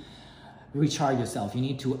to recharge yourself. You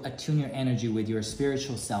need to attune your energy with your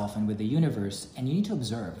spiritual self and with the universe, and you need to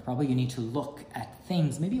observe. Probably you need to look at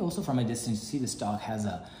things, maybe also from a distance. You see this dog has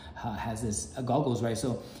this goggles, right?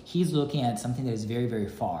 So he's looking at something that is very, very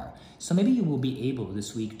far. So maybe you will be able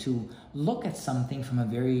this week to look at something from a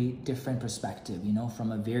very different perspective,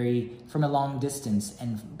 from a long distance,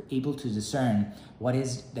 and able to discern what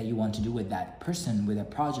is that you want to do with that person, with that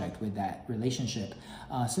project, with that relationship.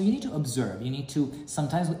 So you need to observe. You need to,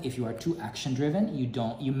 sometimes if you are too action driven,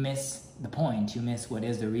 you miss the point, you miss what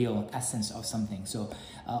is the real essence of something. So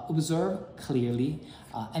observe clearly,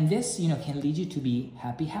 and this can lead you to be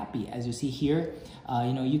happy. As you see here,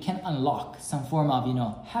 you can unlock some form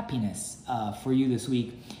of happiness for you this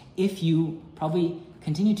week if you probably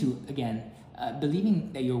continue to, again,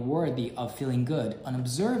 believing that you're worthy of feeling good, and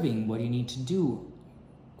observing what you need to do,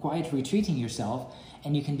 quiet retreating yourself,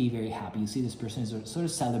 and you can be very happy. You see this person is sort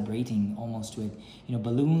of celebrating almost with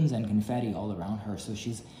balloons and confetti all around her. So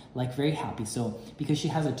she's like very happy. So because she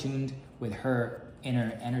has attuned with her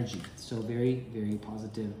inner energy. So very, very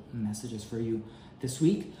positive messages for you this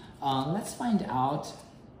week. Let's find out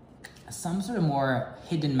some sort of more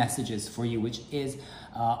hidden messages for you, which is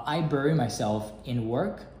I bury myself in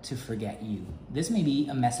work to forget you. This may be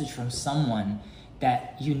a message from someone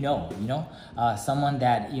that someone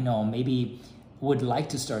that maybe would like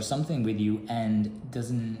to start something with you and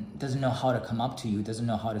doesn't know how to come up to you, doesn't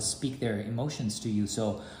know how to speak their emotions to you.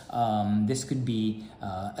 So this could be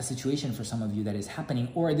a situation for some of you that is happening,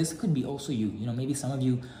 or this could be also you. Maybe some of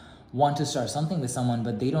you want to start something with someone,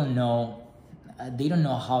 but they don't know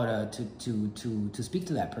how to speak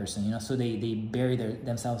to that person, so they bury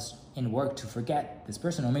themselves in work to forget this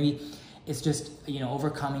person. Or maybe it's just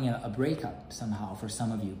overcoming a breakup somehow for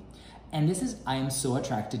some of you, and this is I am so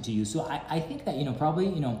attracted to you. So I think that probably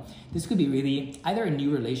this could be really either a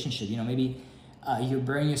new relationship, maybe you're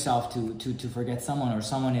burying yourself to forget someone, or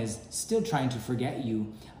someone is still trying to forget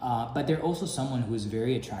you, but they're also someone who is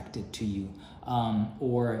very attracted to you,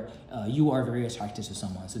 or you are very attracted to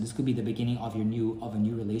someone. So this could be the beginning of a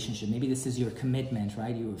new relationship. Maybe this is your commitment,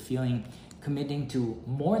 right? You are committing to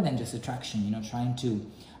more than just attraction, trying to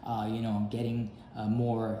getting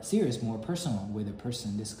more serious, more personal with a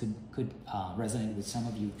person. This could resonate with some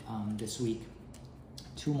of you this week.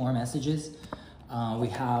 Two more messages. We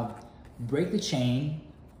have break the chain,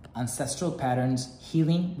 ancestral patterns,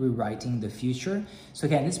 healing, rewriting the future. So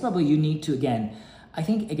again, this is probably you need to, I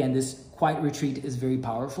think this quiet retreat is very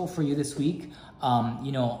powerful for you this week.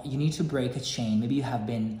 You need to break a chain. Maybe you have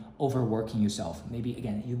been overworking yourself. Maybe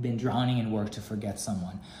you've been drowning in work to forget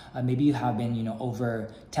someone. Maybe you have been,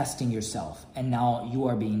 over testing yourself, and now you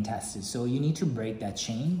are being tested. So you need to break that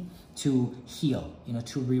chain to heal,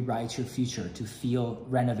 to rewrite your future, to feel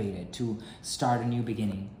renovated, to start a new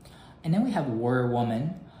beginning. And then we have Warrior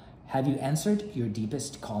Woman. Have you answered your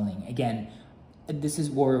deepest calling? Again, this is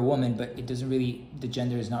Warrior Woman, but it doesn't really, the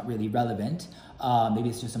gender is not really relevant. Maybe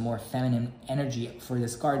it's just a more feminine energy for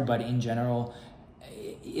this card, but in general,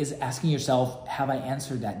 is asking yourself, have I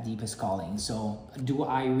answered that deepest calling? So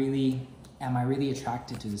am I really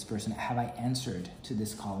attracted to this person? Have I answered to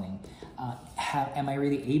this calling? Am I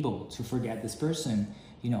really able to forget this person?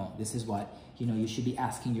 This is what, you should be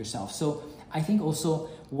asking yourself. So I think also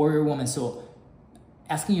Warrior Woman, so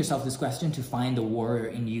asking yourself this question to find the warrior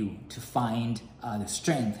in you, to find the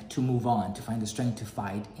strength to move on, to find the strength to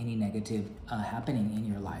fight any negative happening in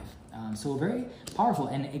your life. So very powerful.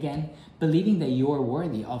 And again, believing that you are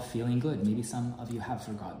worthy of feeling good. Maybe some of you have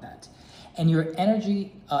forgot that. And your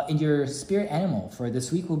energy, in your spirit animal for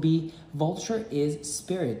this week will be vulture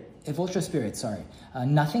spirit, sorry.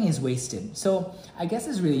 Nothing is wasted. So I guess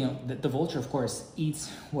it's really, the vulture, of course, eats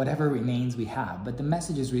whatever remains we have. But the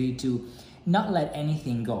message is really to not let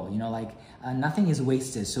anything go, nothing is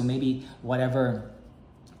wasted. So maybe whatever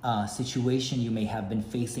situation you may have been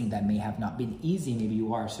facing that may have not been easy, maybe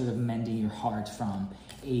you are sort of mending your heart from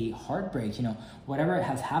a heartbreak, whatever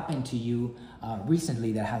has happened to you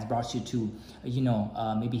recently that has brought you to,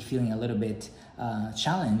 maybe feeling a little bit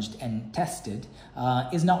challenged and tested,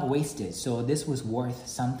 is not wasted. So this was worth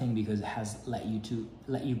something because it has let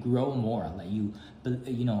you grow more, let you,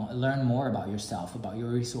 learn more about yourself, about your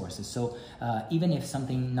resources. So even if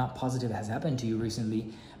something not positive has happened to you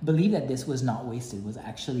recently, believe that this was not wasted, it was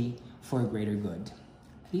actually for a greater good.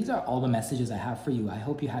 These are all the messages I have for you. I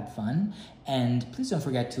hope you had fun, and please don't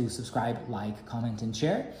forget to subscribe, like, comment, and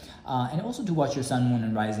share, and also to watch your sun, moon,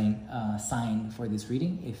 and rising sign for this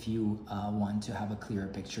reading if you want to have a clearer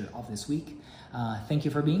picture of this week. Thank you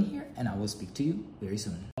for being here, and I will speak to you very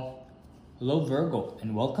soon. Hello Virgo,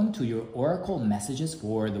 and welcome to your Oracle messages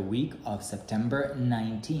for the week of September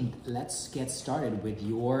 19th. Let's get started with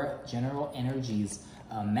your general energies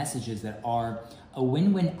messages that are a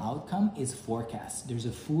win-win outcome is forecast. There's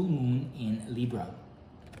a full moon in Libra,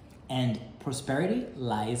 and prosperity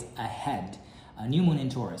lies ahead. A new moon in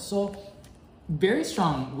Taurus. So very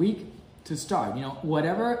strong week to start.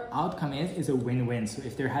 Whatever outcome is a win-win. So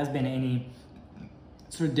if there has been any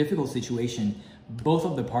sort of difficult situation, both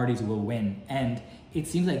of the parties will win, and it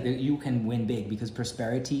seems like that you can win big because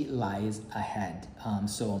prosperity lies ahead.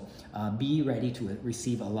 So be ready to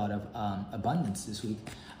receive a lot of abundance this week.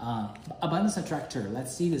 Abundance attractor,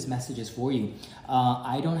 let's see this message is for you.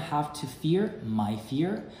 I don't have to fear my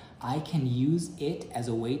fear. I can use it as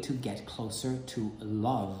a way to get closer to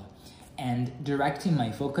love. And directing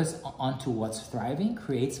my focus onto what's thriving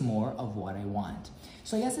creates more of what I want.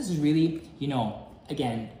 So I guess this is really,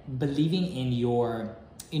 again, believing in your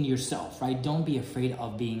in yourself, right? Don't be afraid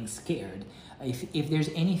of being scared. If there's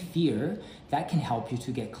any fear, that can help you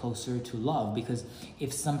to get closer to love, because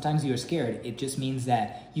if sometimes you're scared, it just means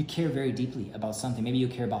that you care very deeply about something. Maybe you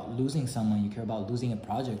care about losing someone, you care about losing a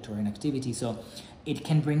project or an activity. So it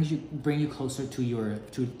can bring you closer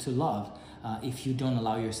to love if you don't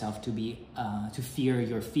allow yourself to fear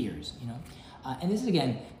your fears, you know. And this is,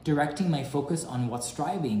 again, directing my focus on what's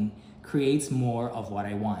striving creates more of what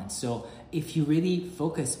I want. So if you really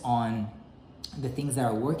focus on the things that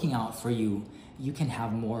are working out for you, you can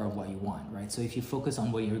have more of what you want, right? So if you focus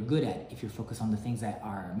on what you're good at, if you focus on the things that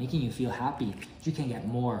are making you feel happy, you can get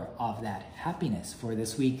more of that happiness for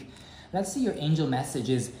this week. Let's see, your angel message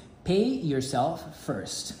is pay yourself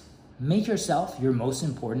first. Make yourself your most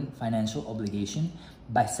important financial obligation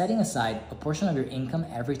by setting aside a portion of your income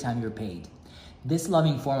every time you're paid. This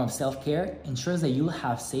loving form of self-care ensures that you'll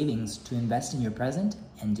have savings to invest in your present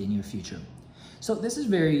and in your future. So this is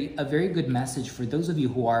a very good message for those of you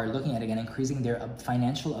who are looking at, again, increasing their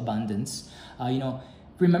financial abundance.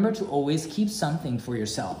 Remember to always keep something for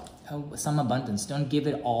yourself, some abundance. Don't give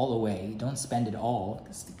it all away. Don't spend it all.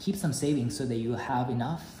 Just keep some savings so that you have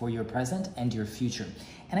enough for your present and your future.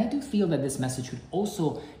 And I do feel that this message could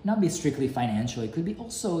also not be strictly financial. It could be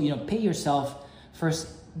also, pay yourself first.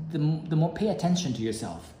 The more, pay attention to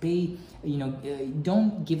yourself.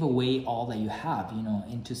 Don't give away all that you have,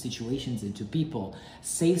 into situations, into people.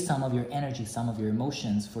 Save some of your energy, some of your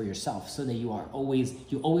emotions for yourself, so that you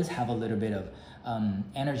always have a little bit of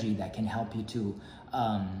energy that can help you to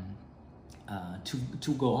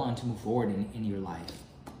go on, to move forward in your life.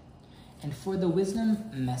 And for the wisdom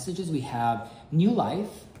messages, we have new life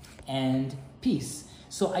and peace.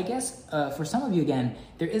 So I guess for some of you, again,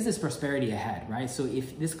 there is this prosperity ahead, right? So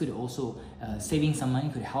if this could also, saving some money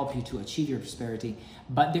could help you to achieve your prosperity.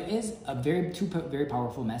 But there is two very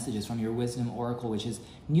powerful messages from your wisdom oracle, which is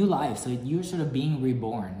new life. So you're sort of being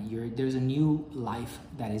reborn. There's a new life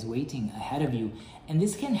that is waiting ahead of you. And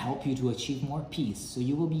this can help you to achieve more peace. So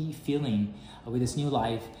you will be feeling with this new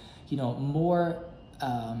life, more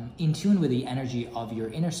in tune with the energy of your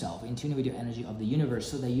inner self, in tune with your energy of the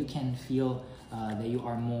universe, so that you can feel that you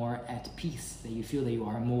are more at peace, that you feel that you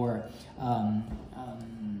are more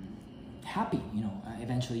happy,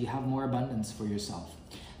 eventually you have more abundance for yourself.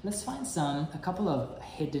 Let's find a couple of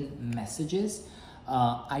hidden messages.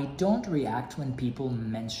 I don't react when people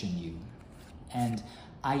mention you, and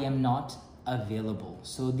I am not available.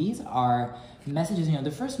 So these are messages,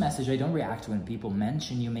 the first message, I don't react when people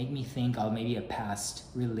mention you, make me think of maybe a past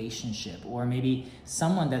relationship, or maybe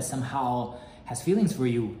someone that somehow has feelings for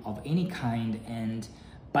you of any kind,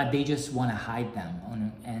 but they just want to hide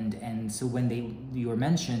them, and so when you are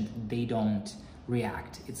mentioned, they don't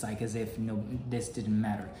react. It's like as if this didn't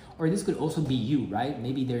matter. Or this could also be you, right?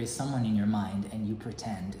 Maybe there is someone in your mind and you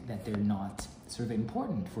pretend that they're not sort of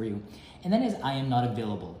important for you. And then is I am not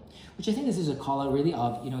available, which I think this is a call out really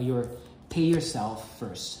of, your pay yourself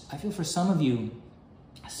first. I feel for some of you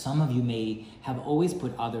may have always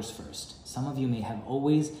put others first. Some of you may have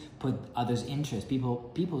always put others' interest,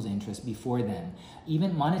 people's interest before them,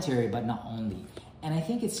 even monetary, but not only. And I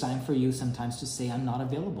think it's time for you sometimes to say, I'm not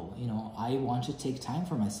available. I want to take time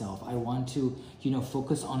for myself. I want to,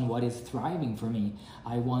 focus on what is thriving for me.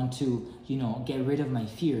 I want to, get rid of my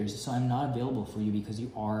fears. So I'm not available for you because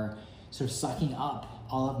you are sort of sucking up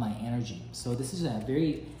all of my energy. So this is a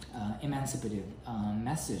very emancipative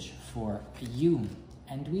message for you.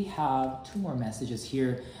 And we have two more messages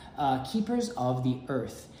here. Keepers of the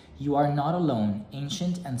earth, you are not alone.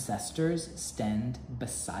 Ancient ancestors stand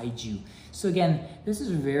beside you. So again, this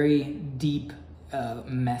is a very deep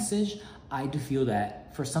message. I do feel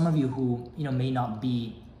that for some of you who may not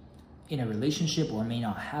be in a relationship or may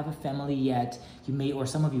not have a family yet, or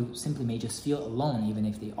some of you simply may just feel alone even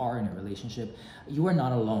if they are in a relationship, you are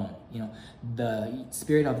not alone. The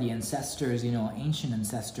spirit of the ancestors, ancient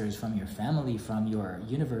ancestors from your family, from your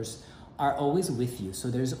universe, are always with you.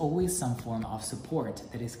 So there's always some form of support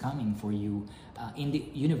that is coming for you in the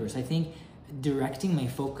universe. I think directing my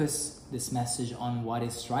focus, this message, on what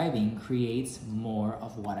is striving creates more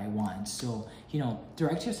of what I want. So,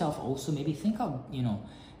 direct yourself also, maybe think of,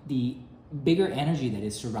 the bigger energy that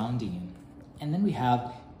is surrounding you. And then we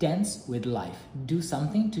have dance with life. Do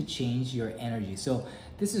something to change your energy. So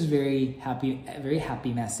this is a very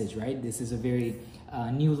happy message, right? This is a very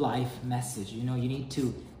new life message. You need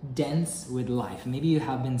to dance with life. Maybe you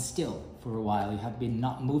have been still for a while. You have been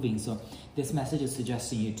not moving. So this message is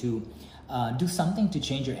suggesting you to do something to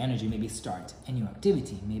change your energy. Maybe start a new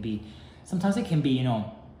activity. Maybe sometimes it can be,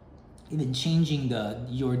 even changing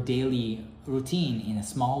your daily routine in a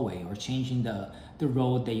small way, or changing the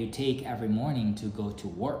road that you take every morning to go to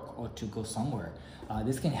work or to go somewhere.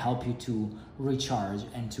 This can help you to recharge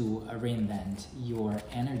and to reinvent your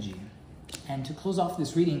energy. And to close off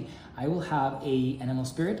this reading, I will have a animal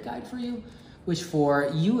spirit guide for you, which for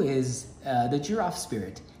you is the giraffe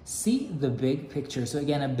spirit. See the big picture. So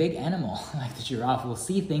again, a big animal like the giraffe will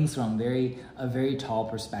see things from a very tall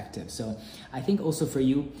perspective. So I think also for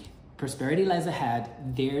you, prosperity lies ahead.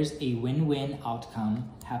 There's a win-win outcome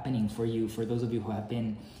happening for you, for those of you who have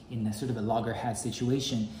been in a sort of a loggerhead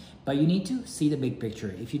situation. But you need to see the big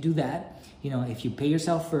picture. If you do that, if you pay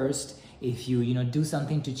yourself first, if you do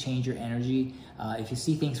something to change your energy, if you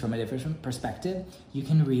see things from a different perspective, you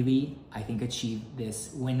can really, I think, achieve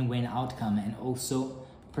this win-win outcome and also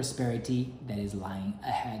prosperity that is lying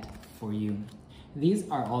ahead for you. These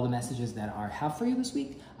are all the messages that I have for you this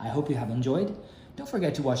week. I hope you have enjoyed. Don't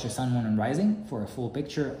forget to watch your Sun, Moon, and Rising for a full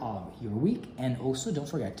picture of your week. And also don't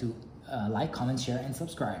forget to like, comment, share, and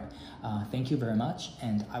subscribe. Thank you very much,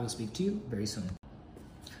 and I will speak to you very soon.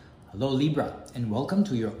 Hello Libra, and welcome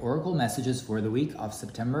to your Oracle messages for the week of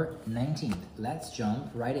September 19th. Let's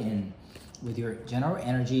jump right in with your general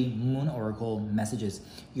energy Moon Oracle messages.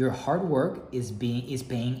 Your hard work is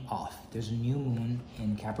paying off. There's a new moon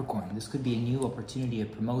in Capricorn. This could be a new opportunity, a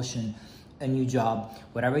promotion, a new job.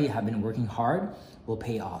 Whatever you have been working hard will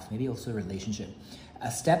pay off. Maybe also a relationship. A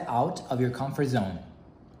step out of your comfort zone.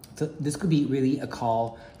 So this could be really a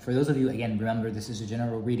call for those of you, again, remember this is a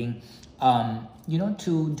general reading,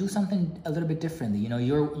 to do something a little bit differently.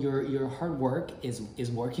 Your hard work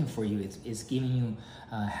is working for you. It's giving you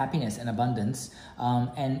happiness and abundance.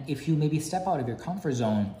 And if you maybe step out of your comfort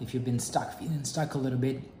zone, if you've been feeling stuck a little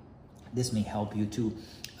bit, this may help you to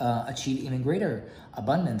achieve even greater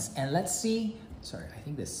abundance. And let's see, sorry, I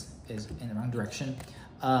think this is in the wrong direction.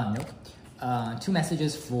 Nope. Two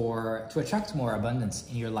messages to attract more abundance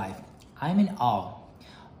in your life. I'm in awe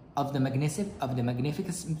of the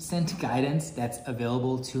magnificent guidance that's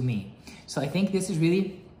available to me. So I think this is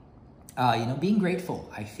really, being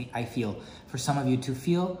grateful. I feel for some of you to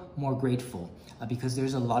feel more grateful because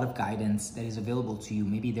there's a lot of guidance that is available to you.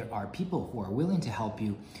 Maybe there are people who are willing to help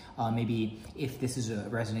you. Maybe if this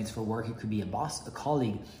resonates for work, it could be a boss, a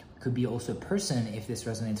colleague. Could be also a person if this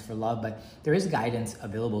resonates for love, but there is guidance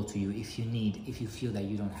available to you if you feel that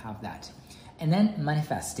you don't have that. And then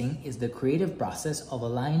manifesting is the creative process of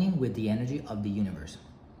aligning with the energy of the universe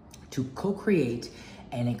to co-create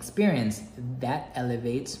an experience that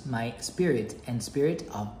elevates my spirit and spirit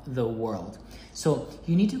of the world. So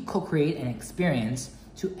you need to co-create an experience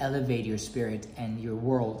to elevate your spirit and your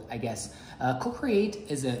world, I guess. Co-create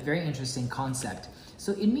is a very interesting concept.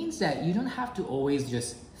 So it means that you don't have to always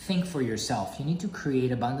just think for yourself. You need to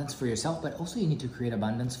create abundance for yourself, but also you need to create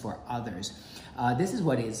abundance for others. This is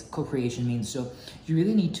what co-creation means. So you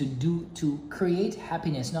really need to create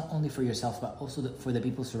happiness, not only for yourself, but also for the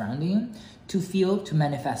people surrounding you, to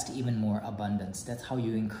manifest even more abundance. That's how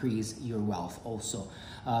you increase your wealth also.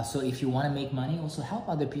 So if you want to make money, also help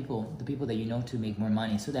other people, the people that you know, to make more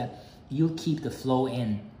money, so that you'll keep the flow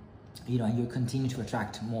in, and you'll continue to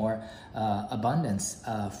attract more abundance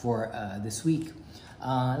for this week.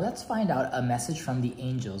 Let's find out a message from the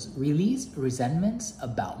angels. Release resentments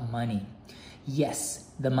about money.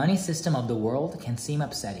 Yes, the money system of the world can seem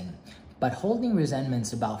upsetting, but holding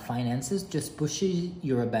resentments about finances just pushes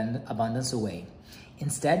your abundance away.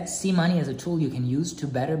 Instead, see money as a tool you can use to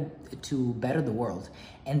better the world.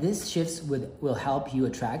 And this shifts will help you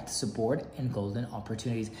attract support and golden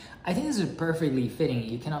opportunities. I think this is perfectly fitting.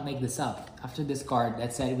 You cannot make this up. After this card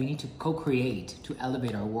that said we need to co-create to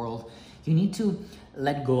elevate our world, you need to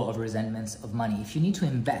let go of resentments of money. If you need to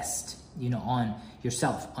invest, on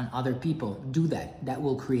yourself, on other people, do that. That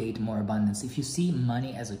will create more abundance. If you see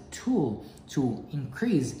money as a tool to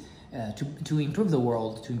increase, to improve the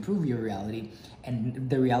world, to improve your reality and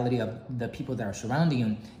the reality of the people that are surrounding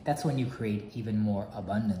you, that's when you create even more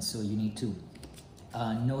abundance. So you need to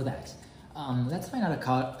know that. Let's find out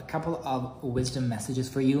a couple of wisdom messages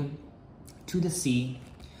for you. To the sea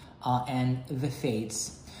and the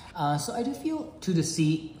fates. So I do feel to the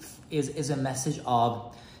sea is a message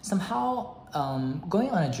of somehow going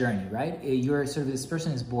on a journey, right? This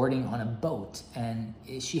person is boarding on a boat and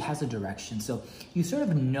she has a direction. So you sort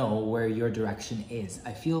of know where your direction is.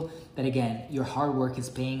 I feel that, again, your hard work is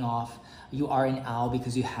paying off. You are in awe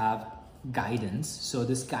because you have guidance. So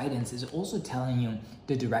this guidance is also telling you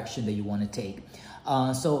the direction that you want to take.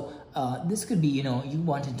 This could be, you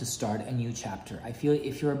wanted to start a new chapter. I feel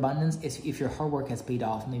if your hard work has paid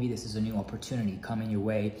off, maybe this is a new opportunity coming your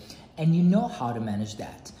way and you know how to manage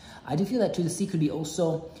that. I do feel that to the sea could be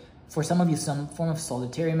also For some of you, some form of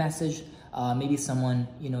solitary message. Maybe someone,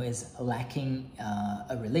 is lacking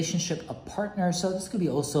a relationship, a partner. So this could be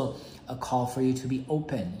also a call for you to be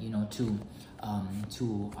open,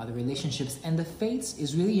 to other relationships. And the fates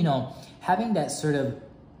is really, having that sort of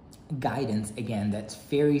guidance again, that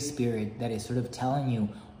fairy spirit that is sort of telling you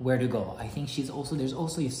where to go. I think there's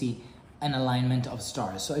also, you see, an alignment of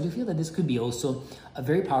stars. So I do feel that this could be also a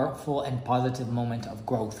very powerful and positive moment of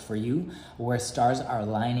growth for you, where stars are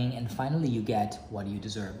aligning and finally you get what you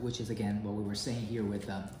deserve, which is again what we were saying here with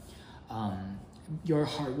your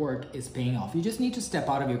hard work is paying off. You just need to step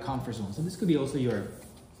out of your comfort zone. So this could be also your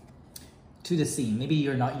to the sea. Maybe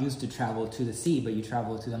you're not used to travel to the sea, but you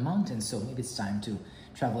travel to the mountains. So maybe it's time to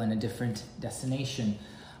travel in a different destination.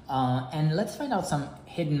 And let's find out some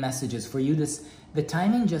hidden messages for you. The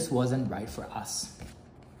timing just wasn't right for us.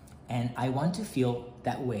 And I want to feel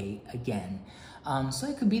that way again. So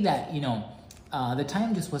it could be that, the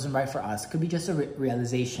time just wasn't right for us. It could be just a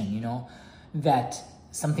realization, that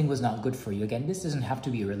something was not good for you. Again, this doesn't have to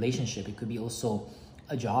be a relationship. It could be also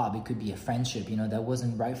a job. It could be a friendship, that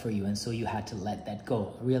wasn't right for you. And so you had to let that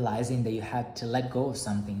go, realizing that you had to let go of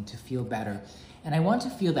something to feel better. And I want to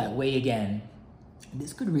feel that way again.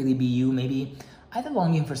 This could really be you, maybe either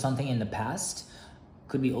longing for something in the past,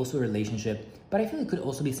 could be also a relationship, but I feel it could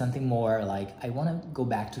also be something more like, I want to go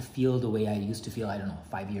back to feel the way I used to feel,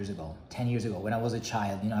 5 years ago, 10 years ago, when I was a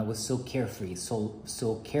child. I was so carefree,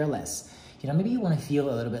 so careless. Maybe you want to feel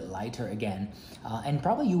a little bit lighter again, and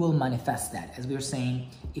probably you will manifest that. As we were saying,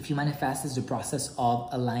 if you manifest, is the process of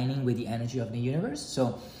aligning with the energy of the universe.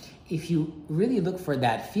 So if you really look for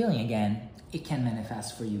that feeling again, it can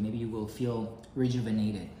manifest for you. Maybe you will feel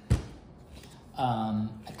rejuvenated.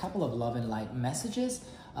 A couple of love and light messages.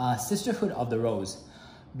 Sisterhood of the Rose,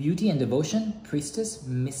 beauty and devotion, priestess,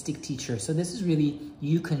 mystic teacher. So this is really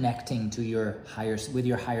you connecting to with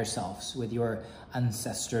your higher selves, with your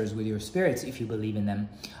ancestors, with your spirits, if you believe in them.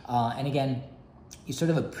 And again, you're sort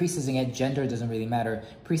of a priestess. Again, gender doesn't really matter.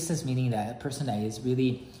 Priestess meaning that a person that is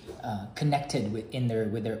really connected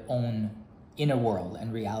with their own inner world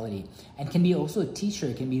and reality, and can be also a teacher.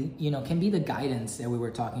 It can be the guidance that we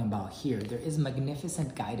were talking about here. There is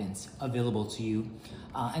magnificent guidance available to you,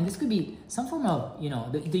 and this could be some form of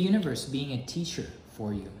the universe being a teacher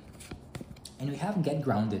for you. And we have get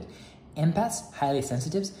grounded. Empaths, highly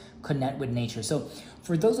sensitives, connect with nature. So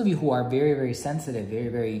for those of you who are very, very sensitive, very,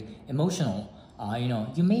 very emotional,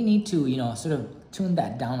 you may need to sort of tune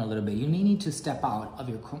that down a little bit. You may need to step out of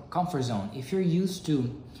your comfort zone. If you're used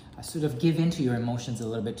to sort of give into your emotions a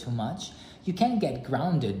little bit too much, you can get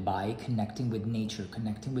grounded by connecting with nature,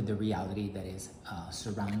 connecting with the reality that is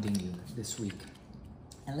surrounding you this week.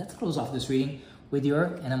 And let's close off this reading with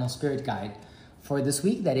your animal spirit guide for this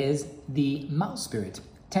week. That is the mouse spirit.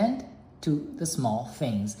 Tend to the small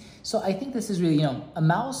things. So I think this is really, a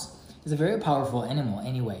mouse is a very powerful animal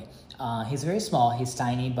anyway. He's very small, he's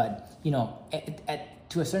tiny, but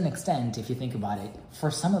to a certain extent, if you think about it,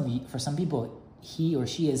 for some people, he or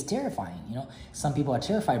she is terrifying. Some people are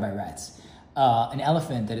terrified by rats. An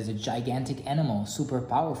elephant that is a gigantic animal, super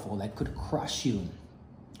powerful, that could crush you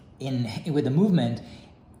with a movement,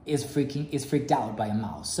 is freaked out by a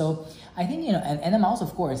mouse. So I think and a mouse,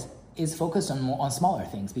 of course, is focused on smaller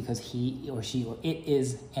things because he or she or it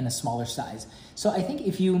is in a smaller size. So I think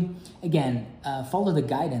if you again follow the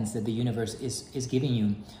guidance that the universe is giving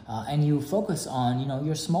you, and you focus on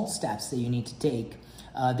your small steps that you need to take,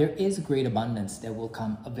 there is great abundance that will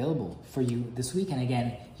come available for you this week. And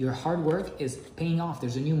again, your hard work is paying off.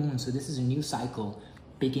 There's a new moon, so this is a new cycle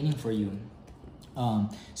beginning for you.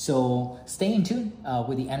 So stay in tune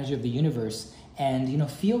with the energy of the universe,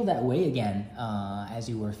 and feel that way again as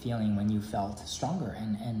you were feeling when you felt stronger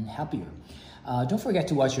and happier. Don't forget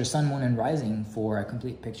to watch your sun, moon, and rising for a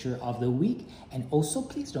complete picture of the week. And also,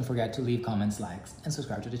 please don't forget to leave comments, likes, and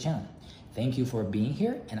subscribe to the channel. Thank you for being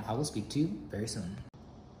here, and I will speak to you very soon.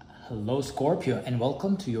 Hello, Scorpio, and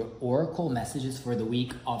welcome to your oracle messages for the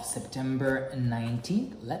week of September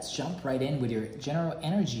 19th. Let's jump right in with your general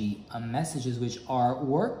energy messages, which are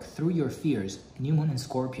work through your fears. New moon in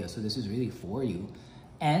Scorpio, so this is really for you.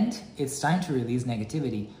 And it's time to release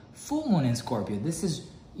negativity. Full moon in Scorpio. This is,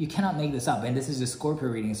 you cannot make this up, and this is a Scorpio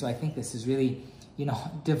reading, so I think this is really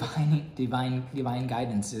divine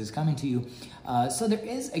guidance is coming to you. So there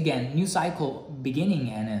is, again, new cycle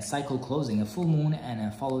beginning and a cycle closing, a full moon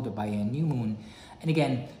and followed by a new moon. And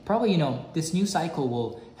again, probably, this new cycle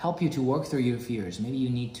will help you to work through your fears. Maybe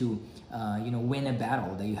you need to, win a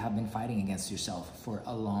battle that you have been fighting against yourself for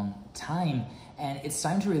a long time. And it's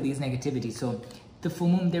time to release negativity. So the full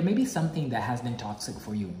moon, there may be something that has been toxic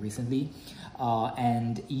for you recently,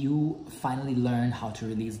 and you finally learn how to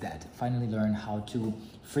release that, finally learn how to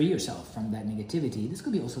free yourself from that negativity. This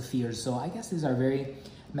could be also fears. So I guess these are very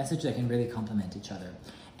messages that can really complement each other.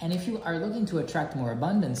 And if you are looking to attract more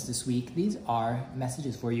abundance this week, these are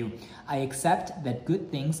messages for you. I accept that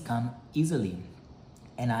good things come easily.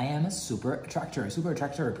 And I am a super attractor. A super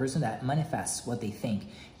attractor, a person that manifests what they think.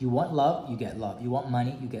 You want love, you get love. You want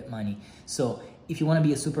money, you get money. So if you want to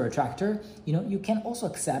be a super attractor, you can also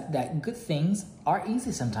accept that good things are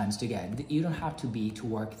easy sometimes to get. You don't have to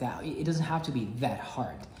work that. It doesn't have to be that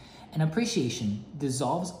hard. And appreciation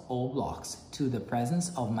dissolves all blocks to the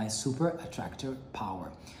presence of my super attractor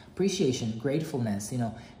power. Appreciation, gratefulness,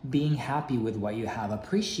 being happy with what you have,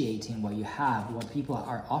 appreciating what you have, what people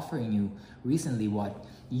are offering you recently, what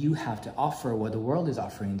you have to offer, what the world is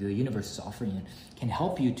offering, the universe is offering you, can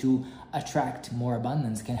help you to attract more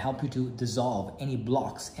abundance, can help you to dissolve any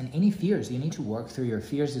blocks and any fears. You need to work through your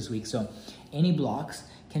fears this week. So any blocks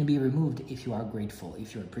can be removed if you are grateful,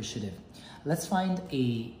 if you're appreciative. Let's find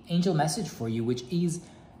an angel message for you, which is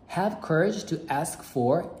have courage to ask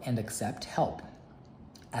for and accept help.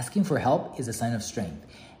 Asking for help is a sign of strength,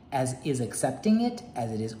 as is accepting it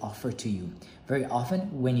as it is offered to you. Very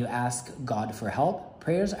often, when you ask God for help,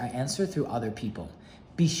 prayers are answered through other people.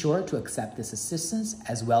 Be sure to accept this assistance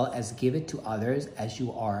as well as give it to others as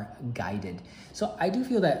you are guided. So I do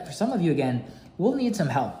feel that for some of you, again, we'll need some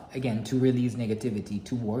help, again, to release negativity,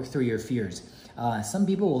 to work through your fears. Some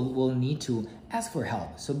people will need to ask for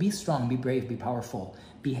help. So be strong, be brave, be powerful,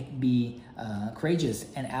 be courageous,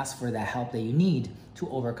 and ask for that help that you need to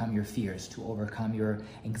overcome your fears, to overcome your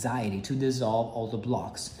anxiety, to dissolve all the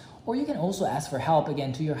blocks. Or you can also ask for help,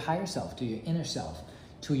 again, to your higher self, to your inner self,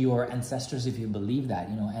 to your ancestors if you believe that,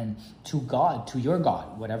 and to God, to your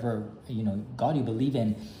God, whatever, God you believe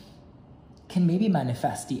in, can maybe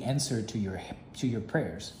manifest the answer to your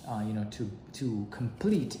prayers, to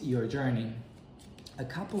complete your journey. A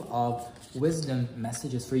couple of wisdom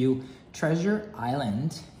messages for you: Treasure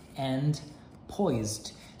Island and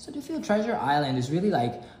Poised. So do you feel Treasure Island is really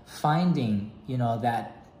like finding,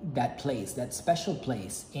 that place, that special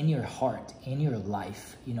place in your heart, in your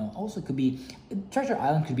life. Also could be, Treasure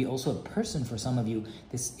Island could be also a person for some of you.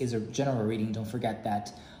 This is a general reading, don't forget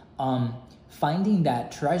that. Finding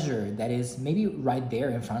that treasure that is maybe right there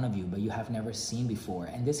in front of you, but you have never seen before.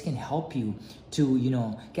 And this can help you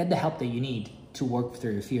to, get the help that you need to work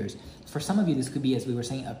through your fears. For some of you, this could be, as we were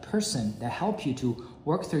saying, a person that helps you to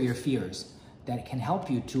work through your fears, that can help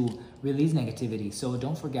you to release negativity. So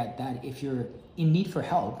don't forget that if you're in need for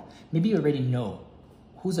help, maybe you already know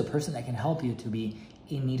who's a person that can help you to be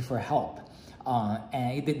in need for help.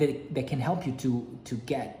 And that can help you to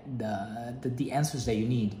get the answers that you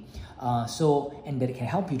need. And that it can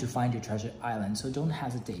help you to find your treasure island. So don't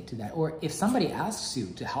hesitate to that. Or if somebody asks you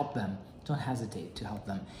to help them, don't hesitate to help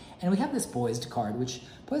them. And we have this Poised card, which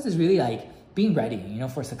Poised is really like being ready,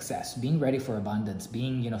 for success, being ready for abundance,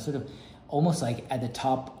 being, sort of almost like at the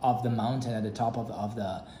top of the mountain, at the top of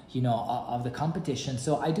the competition.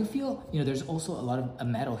 So I do feel, there's also a lot of a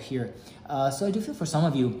medal here. So I do feel for some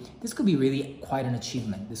of you, this could be really quite an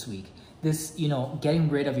achievement this week. This, getting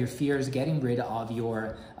rid of your fears, getting rid of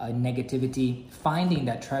your negativity, finding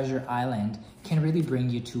that treasure island can really bring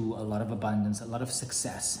you to a lot of abundance, a lot of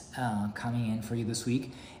success coming in for you this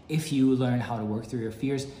week if you learn how to work through your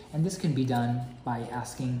fears. And this can be done by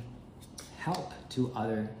asking help to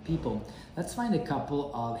other people. Let's find a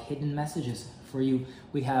couple of hidden messages for you.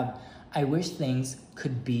 We have, I wish things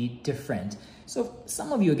could be different. So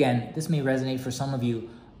some of you, again, this may resonate for some of you,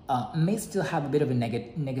 may still have a bit of a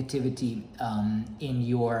negativity in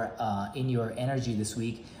your energy this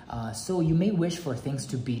week. So you may wish for things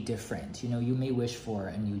to be different. You may wish for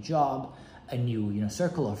a new job, a new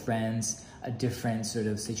circle of friends, a different sort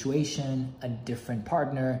of situation, a different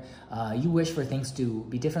partner. You wish for things to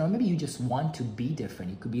be different, or maybe you just want to be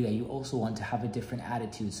different. It could be that you also want to have a different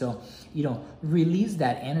attitude. So, release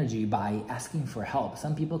that energy by asking for help.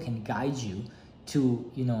 Some people can guide you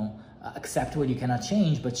to, accept what you cannot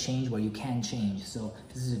change, but change what you can change. So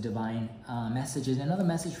this is a divine message. And another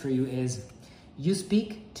message for you is, you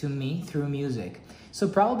speak to me through music. So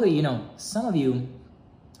probably, some of you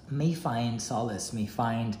may find solace, may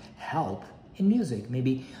find help in music,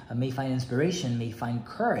 maybe may find inspiration, may find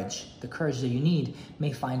courage, the courage that you need,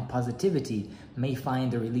 may find positivity, may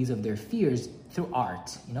find the release of their fears through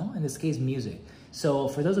art, in this case, music. So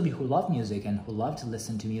for those of you who love music and who love to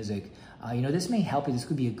listen to music, this may help you. This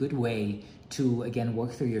could be a good way to, again,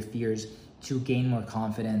 work through your fears, to gain more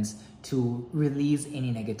confidence, to release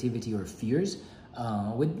any negativity or fears.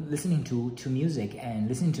 with listening to music and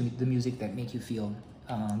listening to the music that make you feel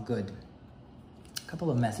good. A couple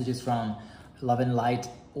of messages from Love and Light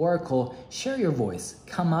Oracle. Share your voice.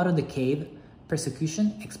 Come out of the cave.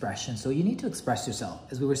 Persecution, expression. So you need to express yourself.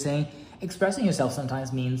 As we were saying, expressing yourself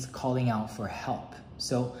sometimes means calling out for help.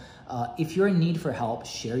 So if you're in need for help,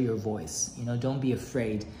 share your voice. You know, don't be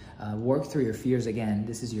afraid. Work through your fears. Again,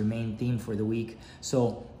 this is your main theme for the week.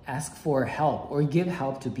 So ask for help or give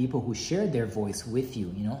help to people who share their voice with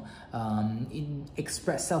you. You know,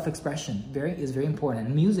 self-expression is very important.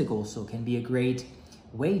 And music also can be a great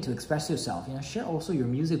way to express yourself. You know, share also your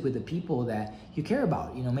music with the people that you care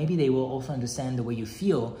about. You know, maybe they will also understand the way you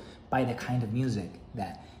feel by the kind of music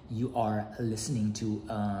that you are listening to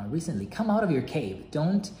recently. Come out of your cave.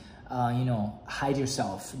 Don't you know, hide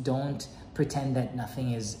yourself. Don't pretend that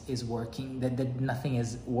nothing is working, that nothing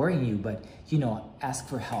is worrying you, but, you know, ask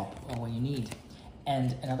for help when you need.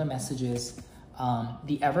 And another message is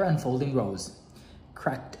the ever unfolding rose.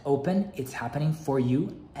 Cracked open, it's happening for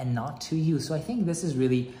you and not to you. So I think this is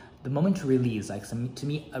really the moment to release. Like, to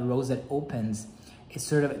me, a rose that opens is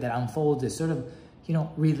sort of, that unfolds, is sort of, you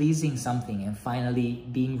know, releasing something and finally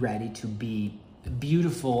being ready to be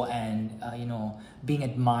beautiful and you know, being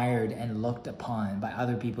admired and looked upon by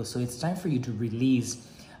other people. So it's time for you to release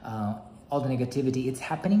all the negativity. It's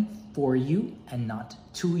happening for you and not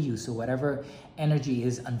to you. So whatever energy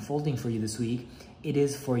is unfolding for you this week, it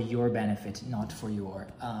is for your benefit, not for your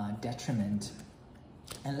detriment.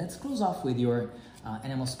 And let's close off with your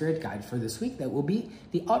animal spirit guide for this week. That will be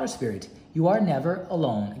the Otter Spirit. You are never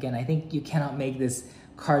alone. Again, I think you cannot make this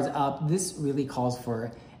cards up. This really calls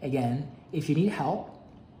for, again, if you need help,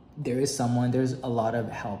 there's a lot of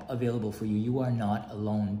help available for you. You are not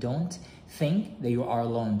alone. Don't think that you are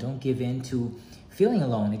alone. Don't give in to feeling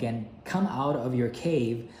alone. Again, come out of your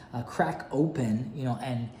cave, crack open, you know,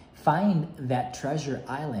 and find that treasure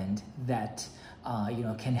island that you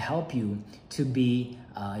know, can help you to be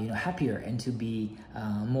you know, happier and to be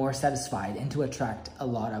more satisfied and to attract a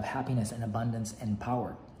lot of happiness and abundance and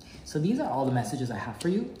power. So these are all the messages I have for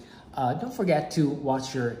you. Don't forget to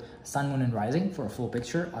watch your sun, moon, and rising for a full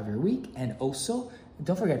picture of your week. And also,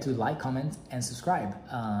 don't forget to like, comment, and subscribe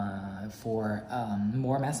for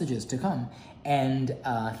more messages to come. And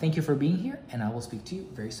thank you for being here, and I will speak to you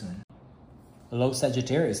very soon. Hello,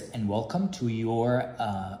 Sagittarius, and welcome to your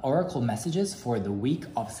Oracle messages for the week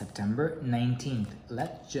of September 19th.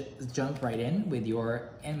 Let's jump right in with your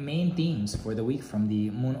main themes for the week from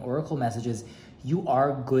the Moon Oracle messages. You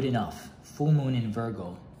are good enough. Full moon in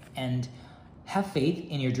Virgo. And have faith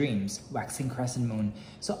in your dreams, waxing crescent moon.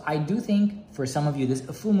 So I do think for some of you, this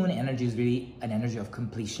full moon energy is really an energy of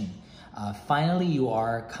completion. Finally, you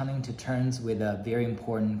are coming to terms with a very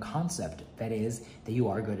important concept. That is that you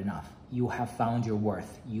are good enough. You have found your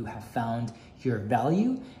worth. You have found your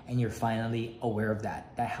value, and you're finally aware of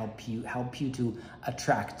that. That help you to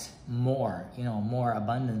attract more, you know, more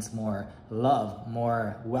abundance, more love,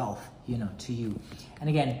 more wealth, you know, to you. And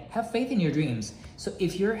again, have faith in your dreams. So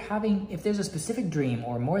if there's a specific dream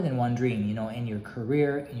or more than one dream, you know, in your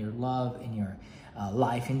career, in your love, in your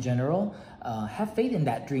life in general, have faith in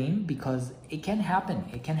that dream, because it can happen.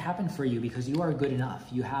 It can happen for you because you are good enough.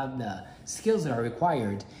 You have the skills that are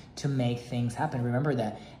required to make things happen. Remember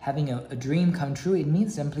that having a dream come true, it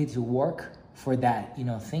means simply to work for that, you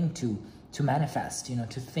know, thing to manifest, you know,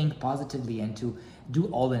 to think positively and to do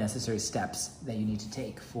all the necessary steps that you need to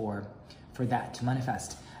take for that to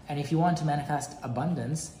manifest. And if you want to manifest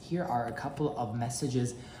abundance, here are a couple of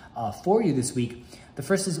messages for you this week. The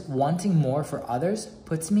first is wanting more for others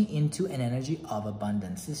puts me into an energy of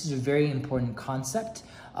abundance. This is a very important concept.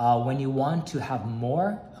 When you want to have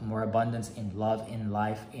more abundance in love, in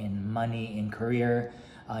life, in money, in career,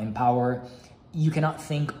 in power, you cannot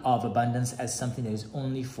think of abundance as something that is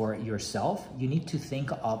only for yourself. You need to think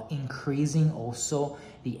of increasing also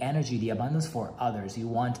the energy, the abundance for others. You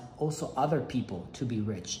want also other people to be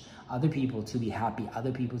rich, other people to be happy,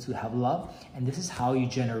 other people to have love. And this is how you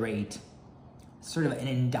generate sort of an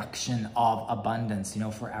induction of abundance, you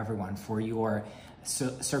know, for everyone, for your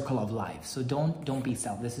circle of life. So don't be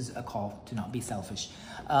selfish. This is a call to not be selfish.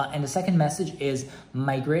 And the second message is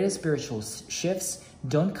my greatest spiritual shifts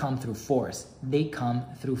don't come through force. They come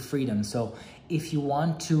through freedom. So if you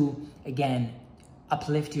want to, again,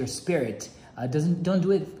 uplift your spirit, don't do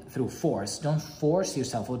it through force. Don't force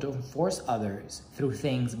yourself or don't force others through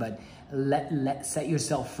things, but set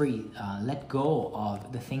yourself free. Let go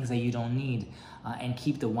of the things that you don't need and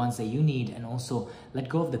keep the ones that you need, and also let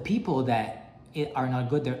go of the people that are not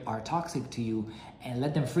good, that are toxic to you, and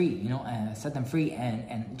let them free, you know, set them free,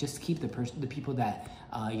 and just keep the people that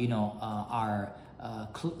you know are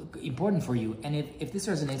important for you. And if this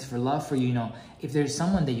resonates for love for you, you know, if there's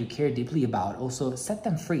someone that you care deeply about, also set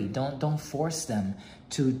them free. Don't force them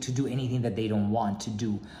to do anything that they don't want to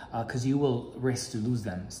do, because you will risk to lose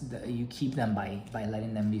them. So you keep them by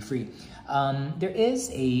letting them be free. There is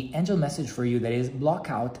a angel message for you that is block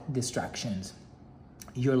out distractions.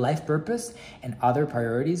 Your life purpose and other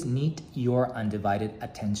priorities need your undivided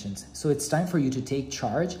attentions. So it's time for you to take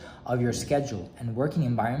charge of your schedule and working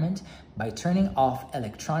environment by turning off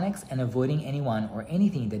electronics and avoiding anyone or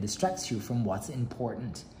anything that distracts you from what's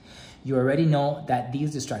important. You already know that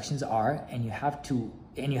these distractions are, and you have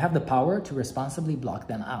the power to responsibly block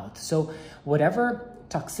them out. So whatever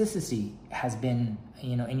toxicity has been,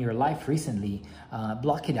 you know, in your life recently,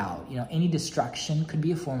 block it out. You know, any distraction could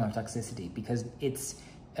be a form of toxicity, because it's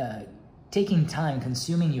taking time,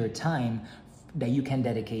 consuming your time that you can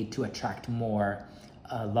dedicate to attract more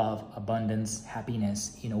love, abundance,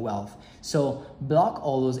 happiness, you know, wealth. So block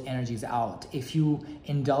all those energies out. If you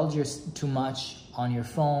indulge too much on your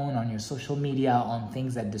phone, on your social media, on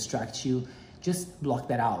things that distract you, just block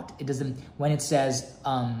that out. It doesn't, when it says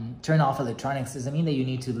turn off electronics, doesn't mean that you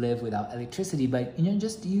need to live without electricity, but, you know,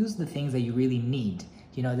 just use the things that you really need.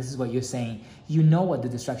 You know, this is what you're saying. You know what the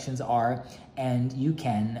distractions are, and you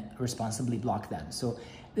can responsibly block them. So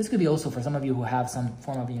this could be also for some of you who have some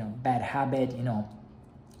form of, you know, bad habit, you know,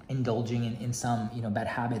 indulging in some, you know, bad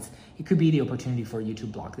habits. It could be the opportunity for you to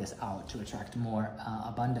block this out to attract more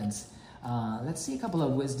abundance. Let's see a couple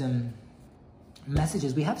of wisdom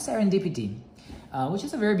messages. We have serendipity, which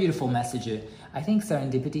is a very beautiful message. I think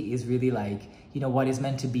serendipity is really like, you know, what is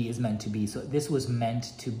meant to be is meant to be. So this was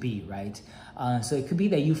meant to be, right? So it could be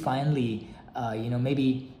that you finally, you know,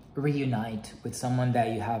 maybe reunite with someone that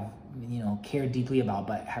you have, you know, care deeply about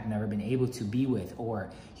but have never been able to be with, or,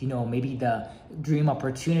 you know, maybe the dream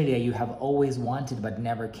opportunity that you have always wanted but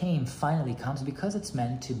never came finally comes because it's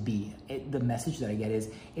meant to be. The message that I get is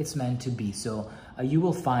it's meant to be. So you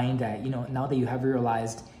will find that, you know, now that you have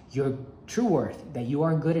realized your true worth, that you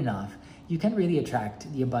are good enough, you can really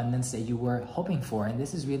attract the abundance that you were hoping for. And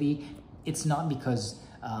this is really, it's not because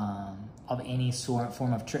of any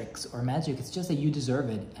form of tricks or magic. It's just that you deserve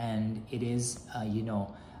it, and it is, you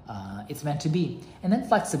know, it's meant to be. And then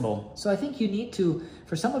flexible. So I think you need to,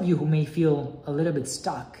 for some of you who may feel a little bit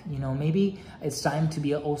stuck, you know, maybe it's time to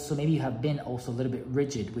be also, maybe you have been also a little bit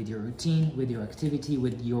rigid with your routine, with your activity,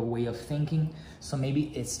 with your way of thinking. So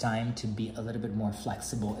maybe it's time to be a little bit more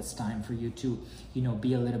flexible. It's time for you to, you know,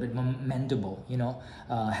 be a little bit more mendable, you know,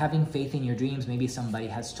 having faith in your dreams. Maybe somebody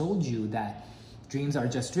has told you that dreams are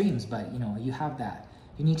just dreams, but, you know, you have that.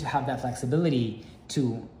 You need to have that flexibility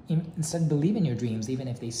to instead believe in your dreams, even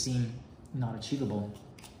if they seem not achievable.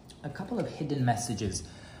 A couple of hidden messages.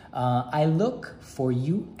 I look for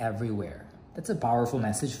you everywhere. That's a powerful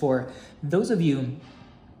message for those of you,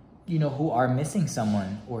 you know, who are missing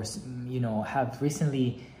someone, or, you know, have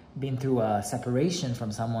recently been through a separation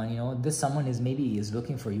from someone. You know, this someone is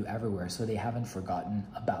looking for you everywhere. So they haven't forgotten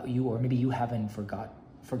about you, or maybe you haven't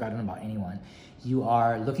forgotten about anyone. You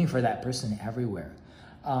are looking for that person everywhere.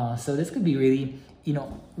 So this could be really, you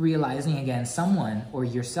know, realizing again, someone or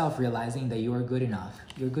yourself realizing that you are good enough.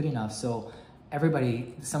 You're good enough. So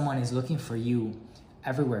someone is looking for you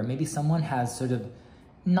everywhere. Maybe someone has sort of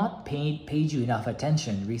not paid you enough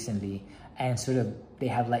attention recently, and sort of they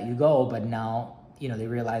have let you go, but now, you know, they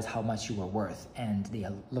realize how much you were worth, and they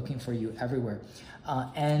are looking for you everywhere.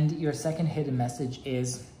 And your second hidden message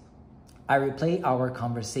is, I replay our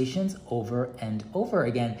conversations over and over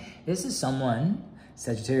again. This is someone,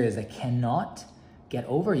 Sagittarius, that cannot get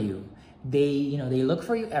over you. They, you know, they look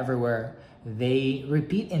for you everywhere. They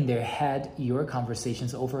repeat in their head your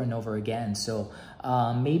conversations over and over again. So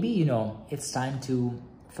maybe, you know, it's time to,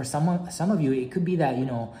 for some of you, it could be that, you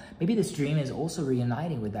know, maybe this dream is also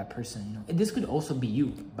reuniting with that person. You know, this could also be you,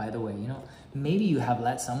 by the way. You know, maybe you have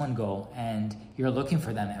let someone go and you're looking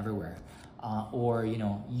for them everywhere. Or, you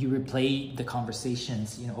know, you replay the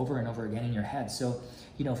conversations, you know, over and over again in your head. So,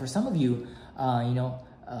 you know, for some of you, you know,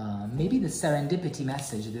 maybe the serendipity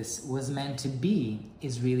message, this was meant to be,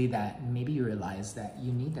 is really that maybe you realize that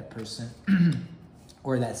you need that person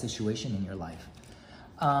or that situation in your life.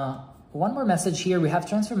 One more message here. We have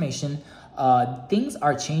transformation. Things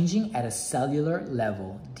are changing at a cellular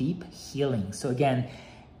level, deep healing. So again,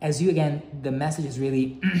 the message is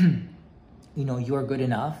really, you know, you're good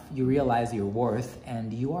enough, you realize your worth,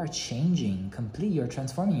 and you are changing completely. You're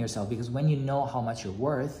transforming yourself, because when you know how much you're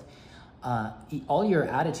worth, all your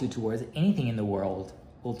attitude towards anything in the world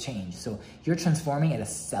will change. So you're transforming at a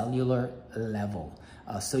cellular level.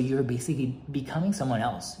 So you're basically becoming someone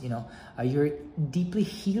else, you know. You're deeply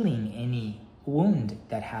healing any wound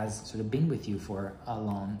that has sort of been with you for a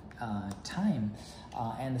long time.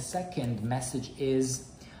 And the second message is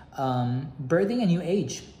birthing a new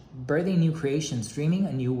age, birthing new creations, dreaming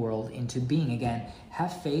a new world into being. Again,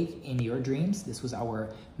 have faith in your dreams. This was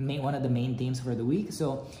our one of the main themes for the week.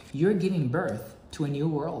 So you're giving birth to a new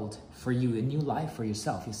world for you, a new life for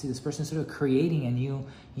yourself. You see this person sort of creating a new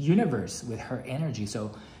universe with her energy.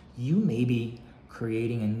 So you may be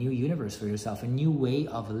creating a new universe for yourself, a new way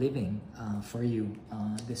of living for you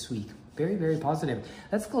this week. Very, very positive.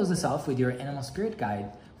 Let's close this off with your animal spirit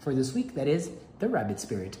guide for this week. That is the rabbit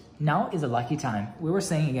spirit. Now is a lucky time. We were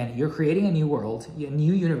saying again, you're creating a new world, a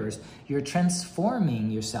new universe. You're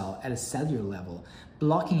transforming yourself at a cellular level,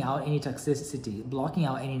 blocking out any toxicity, blocking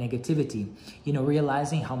out any negativity,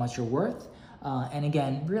 realizing how much you're worth. And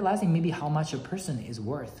again, realizing maybe how much a person is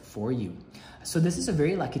worth for you. So this is a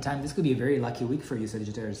very lucky time. This could be a very lucky week for you,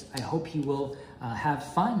 Sagittarius. I hope you will have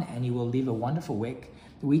fun and you will live a wonderful week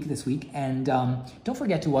this week. And don't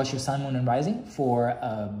forget to watch your sun, moon, and rising for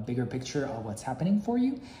a bigger picture of what's happening for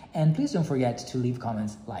you. And please don't forget to leave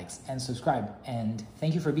comments, likes, and subscribe. And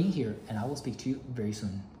thank you for being here. And I will speak to you very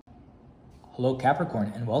soon. Hello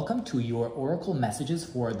Capricorn, and welcome to your oracle messages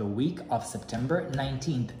for the week of September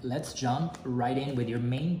 19th. Let's jump right in with your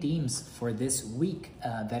main themes for this week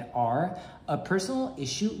that are: a personal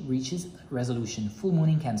issue reaches resolution, full moon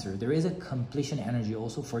in Cancer. There is a completion energy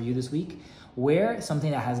also for you this week, where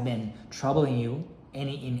something that has been troubling you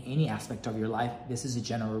in any aspect of your life. This is a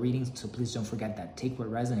general reading, so please don't forget that. Take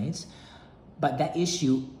what resonates. But that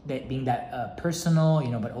issue, that being that personal,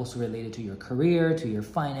 but also related to your career, to your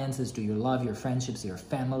finances, to your love, your friendships, your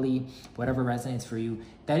family, whatever resonates for you,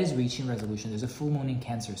 that is reaching resolution. There's a full moon in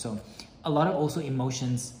Cancer. So a lot of also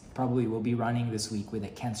emotions probably will be running this week with a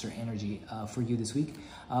Cancer energy for you this week.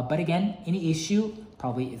 But again, any issue,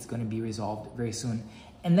 probably it's going to be resolved very soon.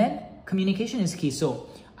 And then communication is key. So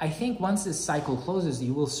I think once this cycle closes,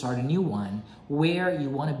 you will start a new one where you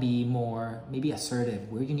want to be more maybe assertive,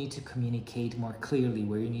 where you need to communicate more clearly,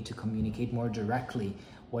 where you need to communicate more directly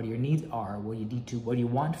what your needs are, what you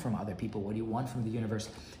want from other people, what you want from the universe.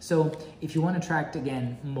 So if you want to attract,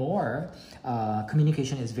 again, more,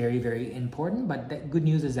 communication is very, very important. But the good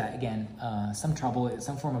news is that, again, some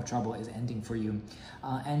form of trouble is ending for you.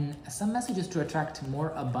 And some messages to attract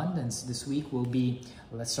more abundance this week will be,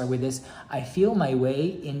 let's start with this: I feel my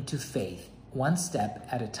way into faith, one step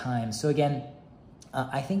at a time. So again,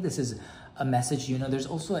 I think this is a message, there's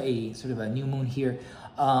also a sort of a new moon here.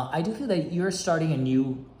 I do feel that you're starting a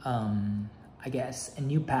new, a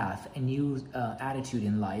new path, a new attitude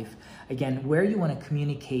in life. Again, where you want to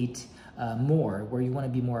communicate more, where you want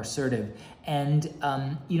to be more assertive. And,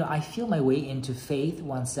 I feel my way into faith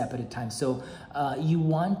one step at a time. So you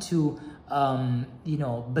want to,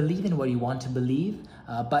 believe in what you want to believe,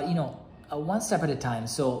 but, one step at a time.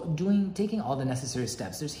 So taking all the necessary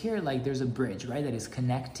steps. There's a bridge, right, that is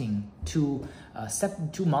connecting two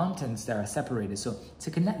mountains that are separated. So to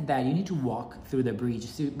connect that, you need to walk through the bridge,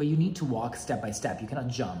 but you need to walk step by step. You cannot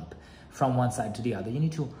jump from one side to the other. You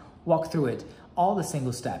need to walk through it, all the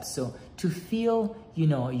single steps. So to feel,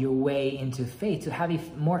 your way into faith, to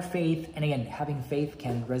have more faith, and again, having faith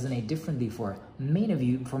can resonate differently for many of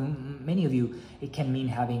you. For many of you, it can mean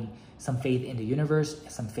having some faith in the universe,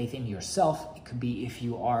 some faith in yourself. It could be if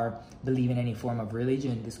you are believing in any form of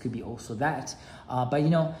religion, this could be also that. But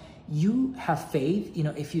you have faith,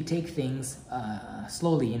 if you take things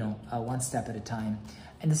slowly, one step at a time.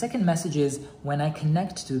 And the second message is: when I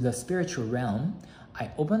connect to the spiritual realm, I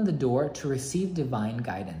open the door to receive divine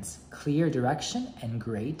guidance, clear direction, and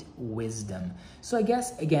great wisdom. So I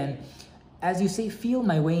guess, again, as you say, feel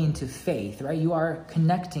my way into faith, right? You are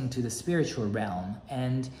connecting to the spiritual realm.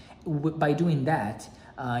 And by doing that,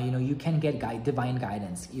 you can get divine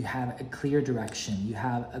guidance. You have a clear direction. You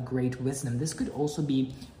have a great wisdom. This could also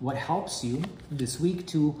be what helps you this week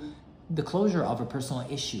to the closure of a personal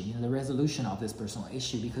issue, the resolution of this personal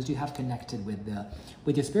issue, because you have connected with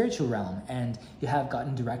your spiritual realm and you have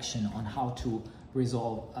gotten direction on how to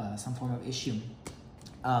resolve some form of issue.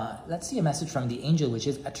 Let's see a message from the angel, which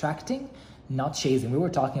is attracting, not chasing. We were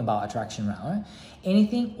talking about attraction, right?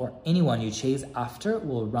 Anything or anyone you chase after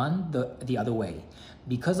will run the other way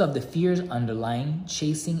because of the fears underlying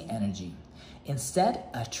chasing energy. Instead,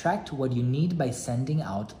 attract what you need by sending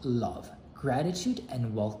out love, gratitude,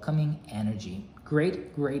 and welcoming energy.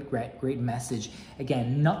 Great message.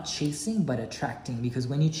 Again, not chasing, but attracting, because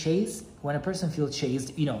when a person feels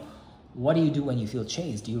chased, what do you do when you feel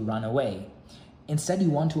chased? You run away. Instead, you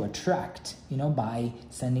want to attract, by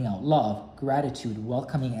sending out love, gratitude,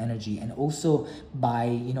 welcoming energy, and also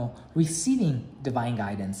by, receiving divine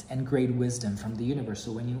guidance and great wisdom from the universe.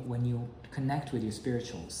 So when you connect with your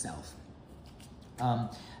spiritual self. A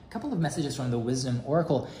couple of messages from the Wisdom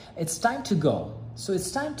Oracle. It's time to go. So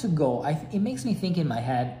it's time to go. It makes me think in my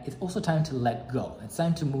head, it's also time to let go. It's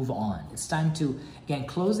time to move on. It's time to, again,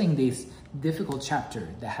 closing this difficult chapter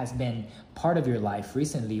that has been part of your life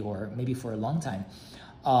recently or maybe for a long time.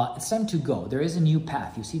 It's time to go. There is a new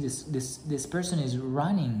path. You see this person is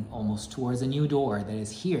running almost towards a new door that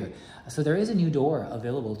is here. So there is a new door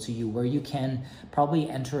available to you where you can probably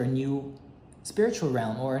enter a new spiritual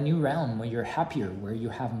realm or a new realm where you're happier, where you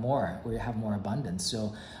have more abundance.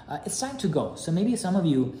 So it's time to go. So maybe some of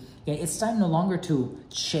you, it's time no longer to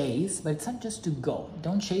chase, but it's time just to go.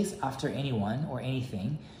 Don't chase after anyone or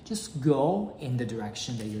anything. Just go in the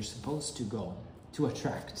direction that you're supposed to go to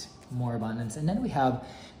attract more abundance. And then we have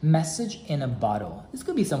message in a bottle. This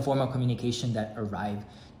could be some form of communication that arrived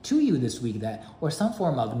to you this week, or some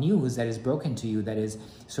form of news that is broken to you, that is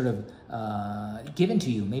sort of given to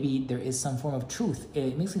you. Maybe there is some form of truth.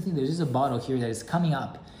 It makes me think there is a bottle here that is coming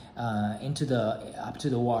up up to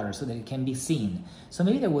the water so that it can be seen. So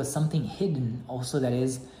maybe there was something hidden also that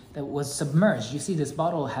was submerged. You see, this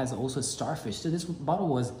bottle has also starfish. So this bottle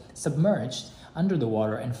was submerged under the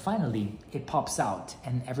water, and finally it pops out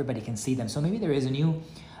and everybody can see them. So maybe there is a new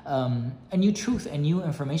truth, a new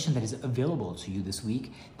information that is available to you this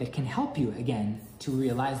week that can help you again to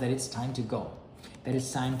realize that it's time to go, that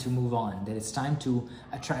it's time to move on, that it's time to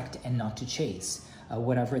attract and not to chase,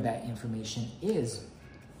 whatever that information is.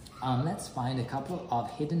 Let's find a couple of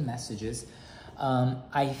hidden messages.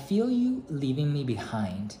 I feel you leaving me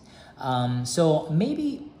behind. So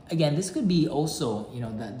maybe, again, this could be also,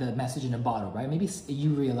 the message in a bottle, right? Maybe you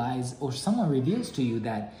realize, or someone reveals to you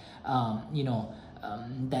that,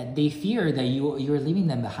 that they fear that you're leaving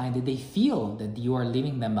them behind, that they feel that you are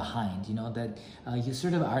leaving them behind, that you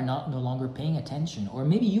sort of are no longer paying attention, or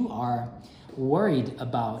maybe you are worried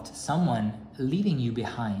about someone leaving you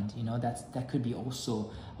behind. That could be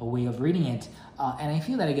also a way of reading it. And I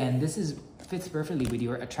feel that, again, this fits perfectly with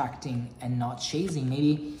your attracting and not chasing.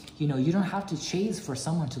 Maybe, you don't have to chase for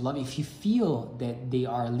someone to love you. If you feel that they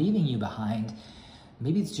are leaving you behind,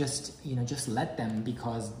 maybe it's just, just let them,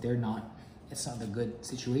 because it's not a good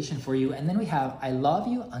situation for you. And then we have, I love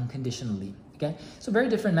you unconditionally. Okay. So very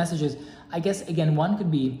different messages. I guess, again, one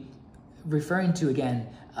could be referring to, again,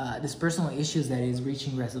 this personal issues that is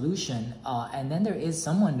reaching resolution. And then there is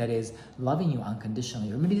someone that is loving you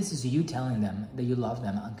unconditionally. Or maybe this is you telling them that you love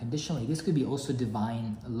them unconditionally. This could be also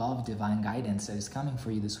divine love, divine guidance that is coming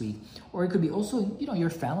for you this week. Or it could be also, your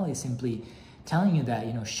family simply telling you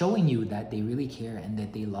that, showing you that they really care and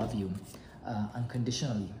that they love you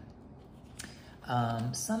unconditionally.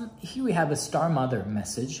 Here we have a star mother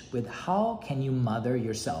message with how can you mother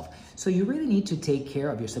yourself. So you really need to take care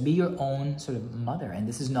of yourself, be your own sort of mother. And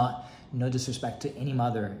this is no disrespect to any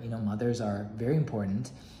mother. Mothers are very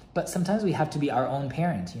important, but sometimes we have to be our own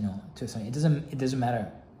parent. It doesn't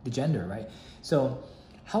matter the gender, right? So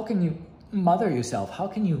how can you mother yourself? How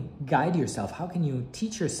can you guide yourself? How can you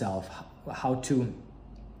teach yourself how to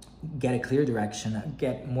get a clear direction,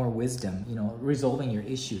 get more wisdom, resolving your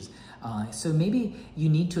issues. So maybe you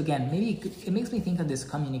need to, again, it makes me think of this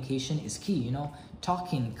communication is key,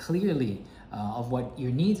 talking clearly of what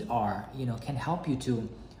your needs are, can help you to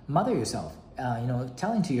mother yourself,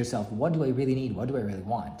 telling to yourself, what do I really need? What do I really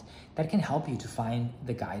want? That can help you to find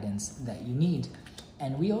the guidance that you need.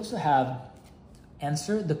 And we also have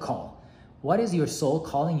answer the call. What is your soul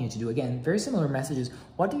calling you to do? Again, very similar messages.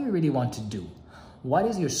 What do you really want to do? What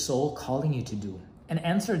is your soul calling you to do? And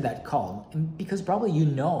answer that call, because probably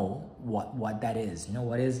what that is.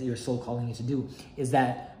 What is your soul calling you to do? Is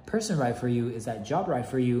that person right for you? Is that job right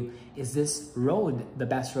for you? Is this road the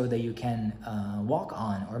best road that you can walk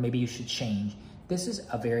on? Or maybe you should change. This is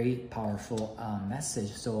a very powerful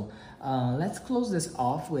message. So let's close this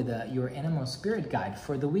off with your animal spirit guide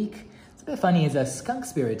for the week. It's a bit funny. It's a skunk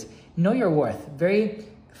spirit. Know your worth. Very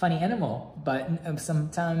funny animal, but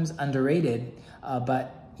sometimes underrated.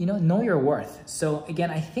 But know your worth. So again,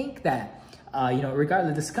 I think that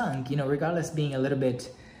regardless the skunk, regardless being a little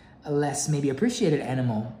bit less maybe appreciated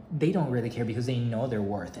animal, they don't really care because they know their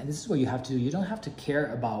worth. And this is what you have to do. You don't have to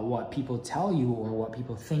care about what people tell you or what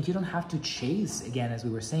people think. You don't have to chase, again, as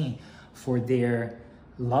we were saying, for their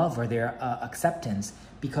love or their acceptance,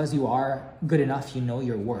 because you are good enough. You know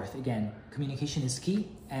your worth. Again, communication is key.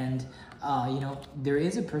 And there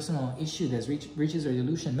is a personal issue that reaches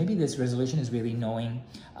resolution. Maybe this resolution is really knowing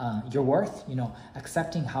your worth,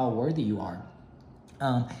 accepting how worthy you are.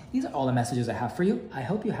 These are all the messages I have for you. I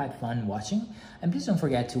hope you had fun watching, and please don't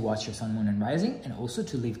forget to watch your sun, moon, and rising, and also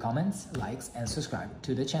to leave comments, likes, and subscribe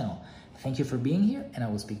to the channel. Thank you for being here, and I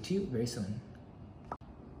will speak to you very soon.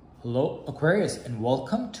 Hello Aquarius, and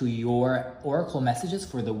welcome to your oracle messages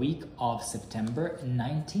for the week of September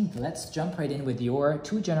 19th. Let's jump right in with your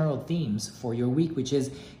two general themes for your week, which is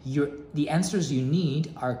the answers you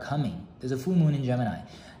need are coming. There's a full moon in Gemini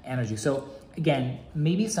energy. So again,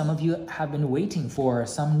 maybe some of you have been waiting for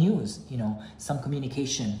some news, some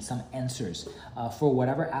communication, some answers for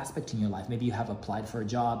whatever aspect in your life. Maybe you have applied for a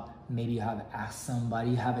job, maybe you have asked somebody,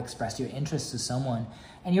 you have expressed your interest to someone,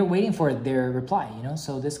 and you're waiting for their reply,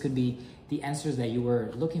 So this could be the answers that you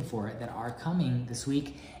were looking for that are coming this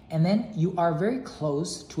week. And then you are very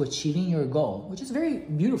close to achieving your goal, which is very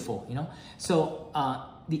beautiful, So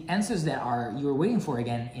the answers that you were waiting for,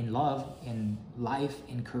 again, in love, in life,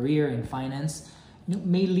 in career, in finance,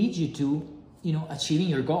 may lead you to, achieving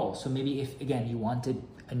your goal. So maybe if, again, you wanted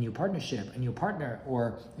a new partnership, a new partner,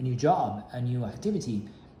 or a new job, a new activity,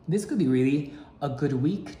 this could be really a good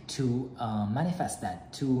week to manifest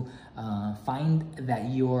that, to find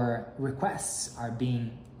that your requests are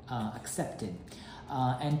being accepted.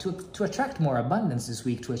 And to attract more abundance this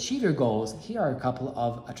week, to achieve your goals, here are a couple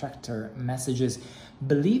of attractor messages.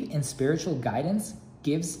 Believe in spiritual guidance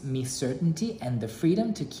gives me certainty and the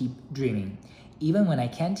freedom to keep dreaming, even when I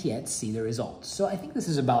can't yet see the results. So I think this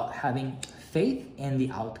is about having faith in the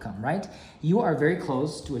outcome, right? You are very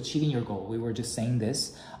close to achieving your goal. We were just saying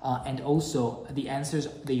this. And also the answers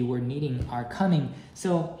that you were needing are coming.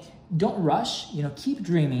 So don't rush, keep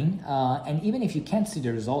dreaming. And even if you can't see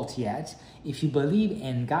the result yet, if you believe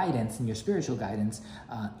in guidance, in your spiritual guidance,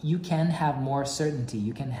 you can have more certainty.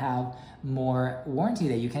 You can have more warranty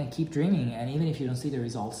that you can keep dreaming. And even if you don't see the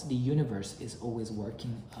results, the universe is always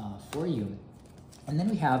working for you. And then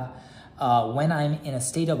we have, when I'm in a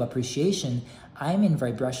state of appreciation, I'm in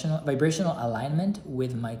vibrational alignment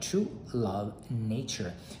with my true love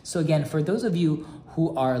nature. So again, for those of you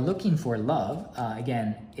who are looking for love,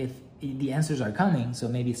 again, if the answers are coming, so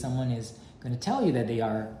maybe someone is going to tell you that they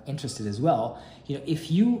are interested as well. If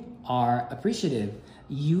you are appreciative,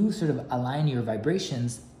 you sort of align your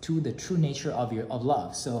vibrations to the true nature of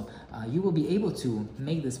love. So you will be able to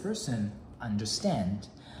make this person understand,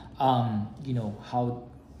 how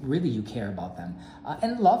really you care about them.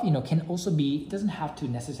 And love, can also be, doesn't have to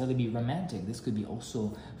necessarily be romantic. This could be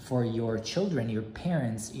also for your children, your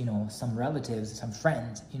parents, some relatives, some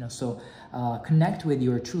friends, so connect with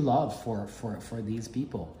your true love for these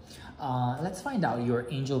people. Let's find out your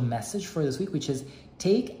angel message for this week, which is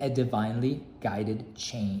take a divinely guided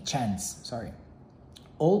chance.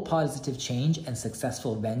 All positive change and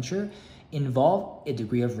successful venture involve a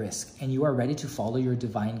degree of risk, and you are ready to follow your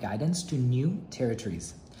divine guidance to new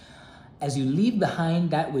territories. As you leave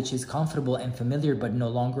behind that which is comfortable and familiar but no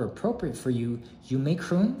longer appropriate for you, you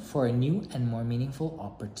make room for a new and more meaningful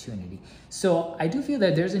opportunity. So I do feel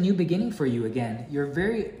that there's a new beginning for you again. You're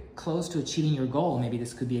very close to achieving your goal. Maybe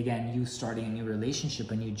this could be, again, you starting a new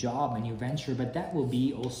relationship, a new job, a new venture, but that will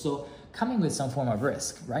be also coming with some form of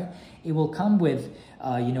risk, right? It will come with,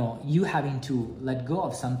 you having to let go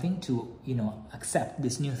of something to, accept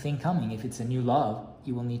this new thing coming. If it's a new love,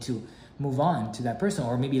 you will need to move on to that person,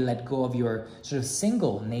 or maybe let go of your sort of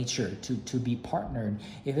single nature to be partnered.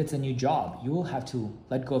 If it's a new job, you will have to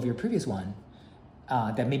let go of your previous one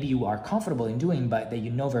that maybe you are comfortable in doing, but that you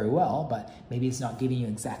know very well, but maybe it's not giving you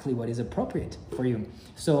exactly what is appropriate for you.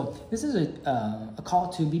 So this is a call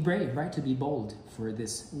to be brave, right? To be bold for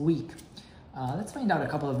this week. Let's find out a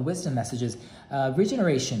couple of wisdom messages.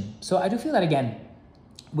 Regeneration. So I do feel that, again,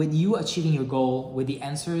 with you achieving your goal, with the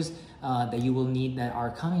answers that you will need that are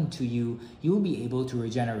coming to you, you will be able to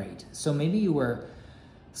regenerate. So maybe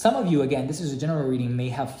some of you, again, this is a general reading, may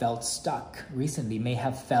have felt stuck recently, may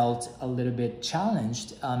have felt a little bit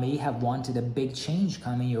challenged, may have wanted a big change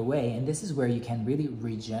coming your way. And this is where you can really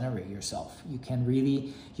regenerate yourself. You can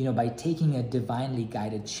really, by taking a divinely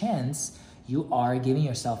guided chance, you are giving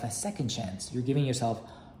yourself a second chance. You're giving yourself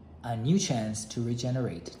a new chance to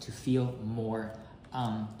regenerate, to feel more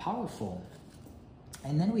powerful.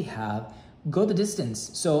 And then we have go the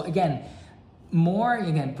distance. So again,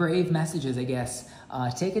 brave messages, I guess.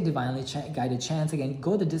 Take a divinely guided chance. Again,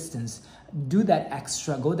 go the distance. Go that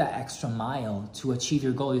extra mile to achieve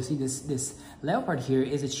your goal. You see, this leopard here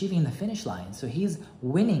is achieving the finish line. So he's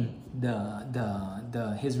winning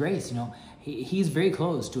his race. He's very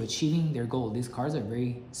close to achieving their goal. These cards are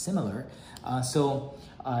very similar. So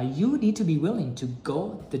you need to be willing to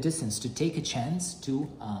go the distance, to take a chance to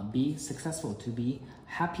be successful, to be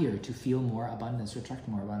happier, to feel more abundance, to attract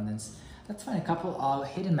more abundance. Let's find a couple of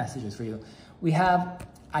hidden messages for you. We have,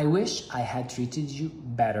 I wish I had treated you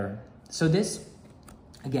better. So this,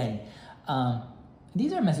 again,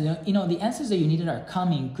 these are messages, the answers that you needed are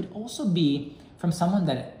coming. Could also be from someone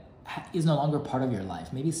that is no longer part of your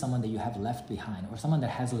life. Maybe someone that you have left behind, or someone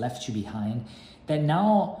that has left you behind that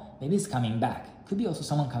now maybe is coming back. Could be also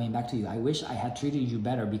someone coming back to you. I wish I had treated you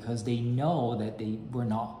better, because they know that they were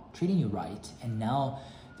not treating you right. And now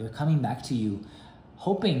they're coming back to you,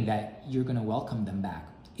 hoping that you're going to welcome them back.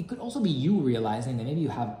 It could also be you realizing that maybe you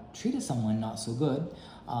have treated someone not so good.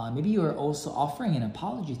 Maybe you're also offering an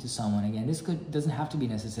apology to someone. Again, this doesn't have to be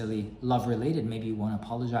necessarily love related. Maybe you want to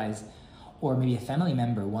apologize, or maybe a family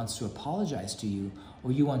member wants to apologize to you,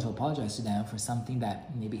 or you want to apologize to them for something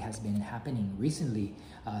that maybe has been happening recently,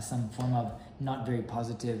 some form of not very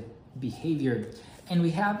positive behavior. And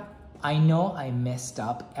we have, I know I messed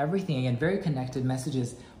up everything. Again, very connected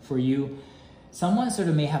messages for you. Someone sort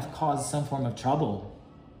of may have caused some form of trouble,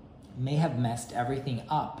 may have messed everything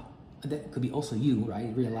up. That could be also you, right?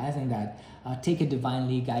 Realizing that take a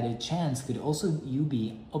divinely guided chance could also you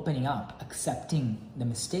be opening up, accepting the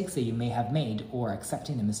mistakes that you may have made, or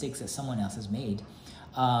accepting the mistakes that someone else has made.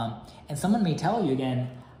 And someone may tell you again,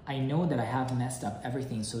 I know that I have messed up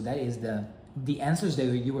everything. So that is the answers that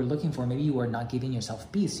you were looking for. Maybe you were not giving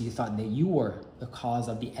yourself peace. You thought that you were the cause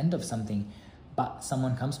of the end of something, but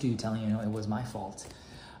someone comes to you telling you, no, it was my fault.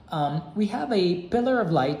 We have a pillar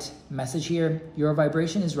of light message here. Your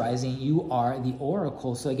vibration is rising. You are the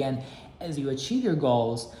oracle. So again, as you achieve your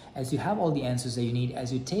goals, as you have all the answers that you need,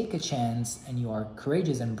 as you take a chance and you are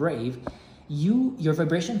courageous and brave, your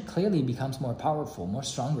vibration clearly becomes more powerful, more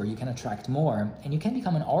stronger. You can attract more, and you can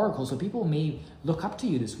become an oracle. So people may look up to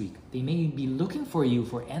you this week. They may be looking for you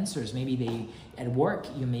for answers. Maybe at work,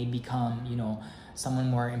 you may become,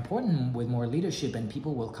 someone more important with more leadership, and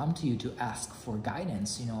people will come to you to ask for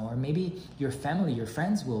guidance, or maybe your family, your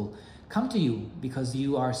friends will come to you because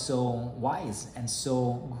you are so wise and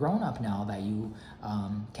so grown up now that you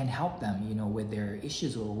can help them, with their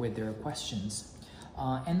issues or with their questions.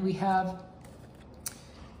 And we have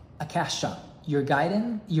Akasha. Your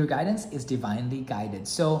guidance is divinely guided.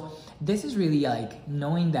 So this is really like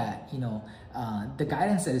knowing that, the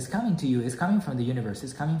guidance that is coming to you is coming from the universe,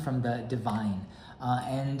 is coming from the divine.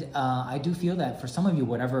 And I do feel that for some of you,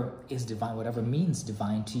 whatever is divine, whatever means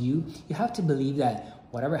divine to you, you have to believe that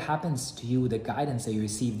whatever happens to you, the guidance that you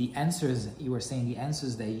receive, the answers you are saying, the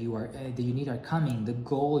answers that you need are coming, the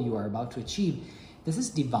goal you are about to achieve, this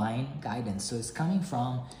is divine guidance. So it's coming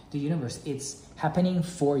from the universe. It's happening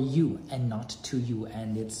for you and not to you,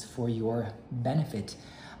 and it's for your benefit.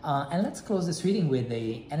 And let's close this reading with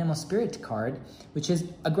the animal spirit card, which is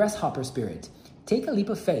a grasshopper spirit. Take a leap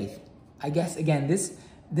of faith. I guess, again,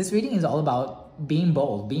 this reading is all about being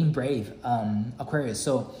bold, being brave, Aquarius.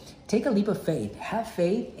 So take a leap of faith. Have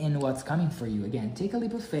faith in what's coming for you. Again, take a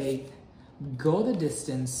leap of faith. Go the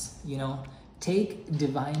distance, take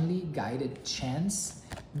divinely guided chance.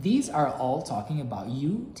 These are all talking about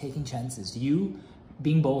you taking chances, you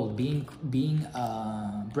being bold, being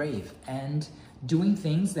brave, and doing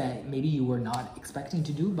things that maybe you were not expecting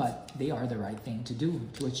to do, but they are the right thing to do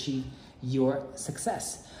to achieve your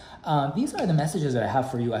success. These are the messages that I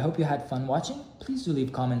have for you. I hope you had fun watching. Please do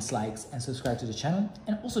leave comments, likes, and subscribe to the channel.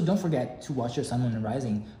 And also don't forget to watch your Sun, Moon, and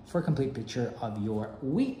Rising for a complete picture of your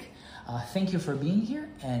week. Thank you for being here,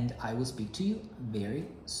 and I will speak to you very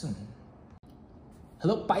soon.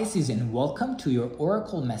 Hello Pisces, and welcome to your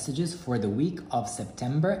Oracle messages for the week of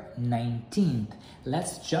September 19th.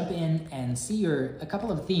 Let's jump in and see a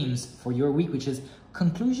couple of themes for your week, which is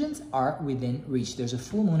conclusions are within reach. There's a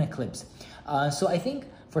full moon eclipse. So I think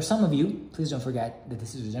for some of you, please don't forget that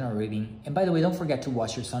this is a general reading. And by the way, don't forget to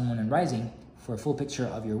watch your Sun, Moon, and Rising for a full picture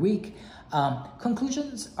of your week.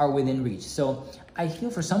 Conclusions are within reach. So I feel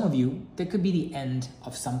for some of you, there could be the end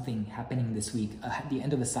of something happening this week, the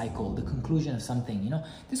end of a cycle, the conclusion of something.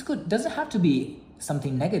 This doesn't have to be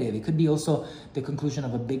something negative. It could be also the conclusion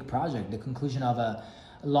of a big project, the conclusion of a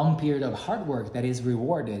long period of hard work that is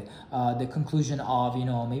rewarded, the conclusion of,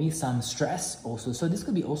 maybe some stress also. So this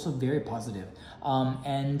could be also very positive.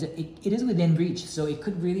 And it is within reach. So it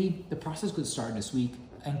could really, the process could start this week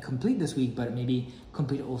and complete this week, but maybe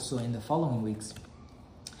complete also in the following weeks.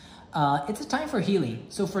 It's a time for healing.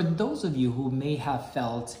 So for those of you who may have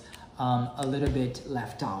felt a little bit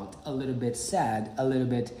left out, a little bit sad, a little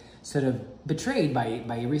bit sort of betrayed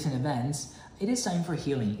by recent events, it is time for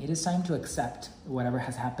healing. It is time to accept whatever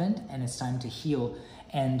has happened, and it's time to heal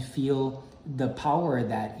and feel the power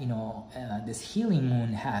that, this healing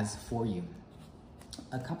moon has for you.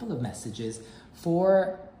 A couple of messages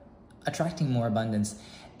for attracting more abundance.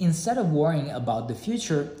 instead of worrying about the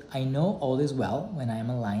future, I know all is well when I am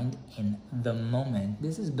aligned in the moment.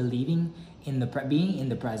 This is believing in being in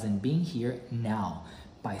the present, being here now.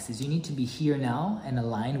 Pisces, you need to be here now and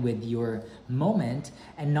aligned with your moment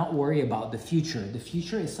and not worry about the future. The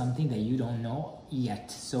future is something that you don't know yet.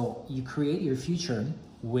 So you create your future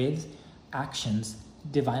with actions,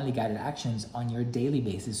 divinely guided actions on your daily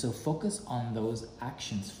basis. So focus on those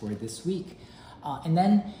actions for this week. And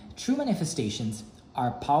then true manifestations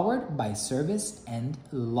are powered by service and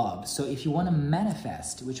love. So if you want to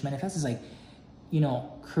manifest, which manifest is like,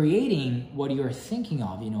 creating what you're thinking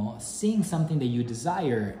of, seeing something that you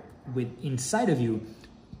desire with inside of you,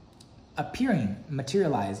 appearing,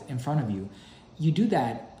 materialize in front of you. You do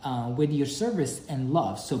that with your service and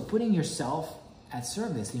love. So putting yourself at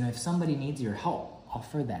service, if somebody needs your help,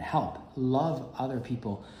 offer that help. Love other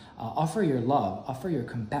people. Offer your love, offer your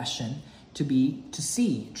compassion to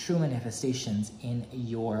see true manifestations in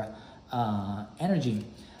your energy.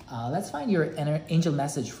 Let's find your angel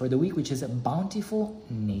message for the week, which is a bountiful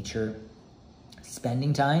nature.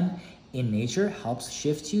 Spending time in nature helps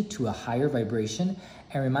shift you to a higher vibration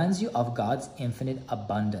and reminds you of God's infinite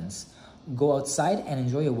abundance. Go outside and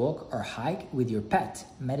enjoy a walk or hike with your pet.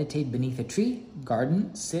 Meditate beneath a tree,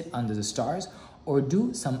 garden, sit under the stars, or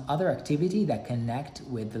do some other activity that connect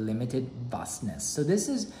with the limited vastness. So this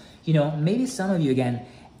is, maybe some of you, again,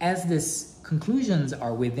 as this conclusions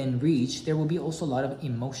are within reach, there will be also a lot of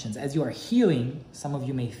emotions. As you are healing, some of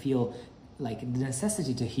you may feel like the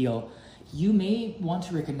necessity to heal. You may want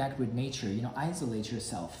to reconnect with nature, isolate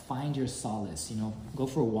yourself, find your solace, go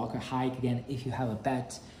for a walk or hike. Again, if you have a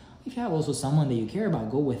pet, if you have also someone that you care about,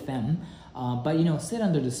 go with them. But sit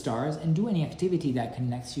under the stars and do any activity that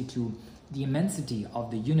connects you to the immensity of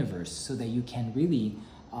the universe so that you can really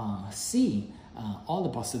see all the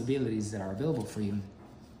possibilities that are available for you.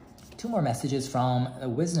 2 more messages from the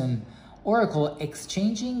Wisdom Oracle,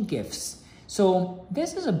 exchanging gifts. So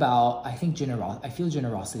this is about, I think, I feel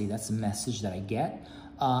generosity. That's the message that I get.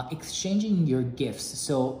 Exchanging your gifts.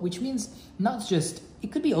 So, which means not just,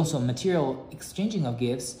 it could be also material exchanging of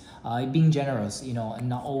gifts, being generous, and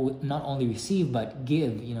not only receive, but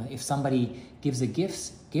give. If somebody gives a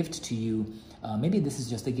gift to you, maybe this is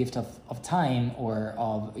just a gift of time or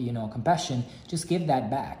of, compassion, just give that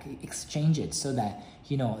back, exchange it so that,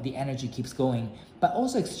 the energy keeps going. But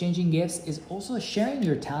also exchanging gifts is also sharing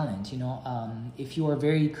your talent. If you are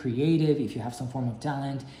very creative, if you have some form of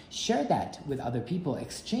talent, share that with other people,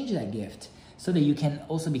 exchange that gift so that you can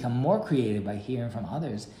also become more creative by hearing from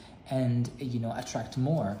others and, attract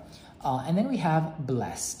more. And then we have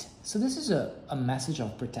blessed. So this is a message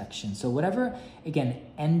of protection. So whatever, again,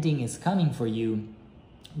 ending is coming for you,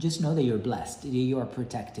 just know that you're blessed, that you are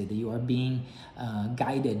protected, that you are being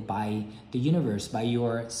guided by the universe, by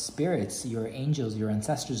your spirits, your angels, your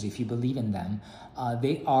ancestors, if you believe in them.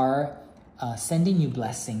 They are sending you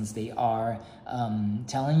blessings. They are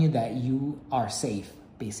telling you that you are safe,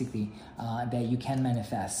 basically, that you can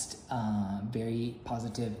manifest very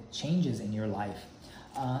positive changes in your life.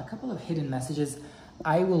 A couple of hidden messages.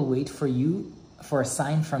 I will wait for a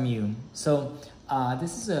sign from you. So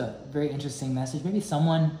this is a very interesting message. Maybe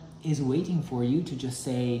someone is waiting for you to just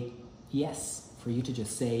say yes, for you to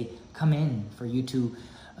just say come in, for you to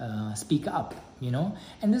speak up,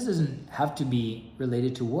 And this doesn't have to be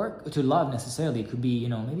related to work, to love necessarily. It could be,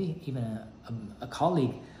 maybe even a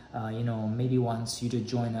colleague, maybe wants you to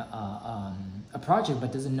join a project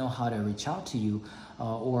but doesn't know how to reach out to you.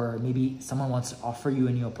 Or maybe someone wants to offer you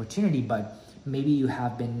a new opportunity, but maybe you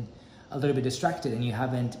have been a little bit distracted and you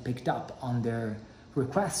haven't picked up on their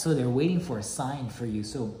request, so they're waiting for a sign for you.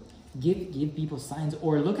 So give people signs,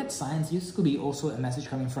 or look at signs. This could be also a message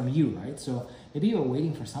coming from you, right? So maybe you're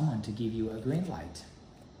waiting for someone to give you a green light.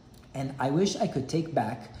 And I wish I could take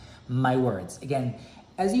back my words. Again,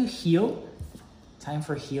 as you heal, time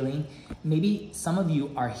for healing. Maybe some of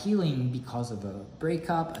you are healing because of a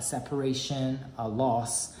breakup, a separation, a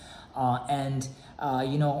loss.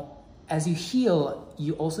 As you heal,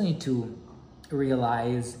 you also need to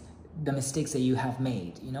realize the mistakes that you have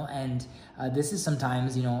made, and this is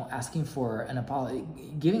sometimes, asking for an apology,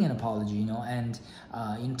 giving an apology, and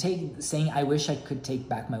saying, I wish I could take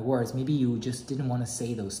back my words. Maybe you just didn't want to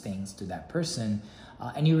say those things to that person,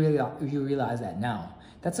 and you realize that now.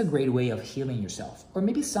 That's a great way of healing yourself. Or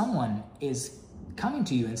maybe someone is coming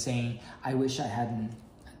to you and saying, I wish I hadn't,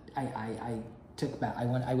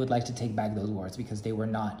 I would like to take back those words because they were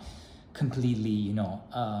not completely,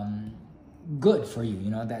 good for you,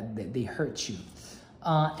 that they hurt you.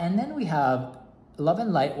 And then we have Love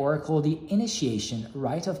and Light Oracle, the initiation,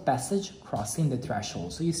 rite of passage, crossing the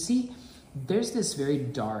threshold. So you see, there's this very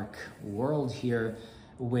dark world here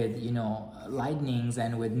with, you know, lightnings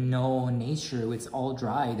and with no nature. It's all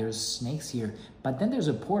dry. There's snakes here. But then there's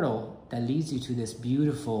a portal that leads you to this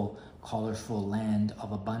beautiful, colorful land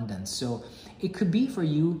of abundance. So it could be for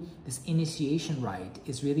you, this initiation rite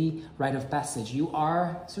is really rite of passage. You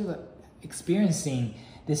are sort of experiencing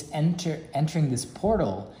this entering this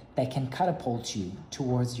portal that can catapult you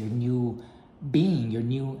towards your new being, your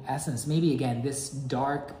new essence. Maybe again, this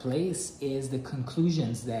dark place is the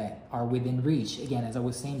conclusions that are within reach. Again, as I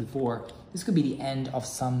was saying before, this could be the end of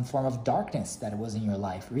some form of darkness that was in your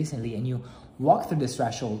life recently, and you walk through this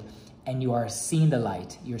threshold and you are seeing the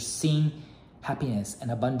light. You're seeing happiness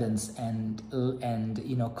and abundance and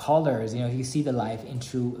you know, colors. You know, you see the life in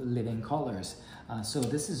true living colors. So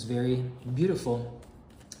this is very beautiful.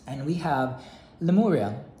 And we have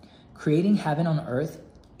Lemuria, creating heaven on earth.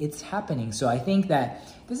 It's happening. So I think that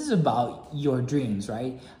this is about your dreams,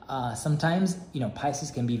 right? Sometimes, you know, Pisces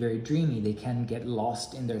can be very dreamy. They can get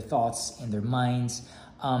lost in their thoughts, in their minds.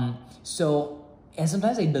 And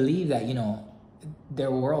sometimes they believe that, you know, their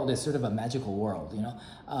world is sort of a magical world, you know,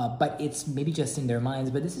 but it's maybe just in their minds.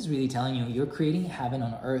 But this is really telling you, you're creating heaven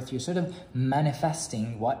on earth. You're sort of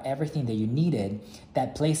manifesting everything that you needed,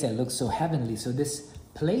 that place that looks so heavenly. So this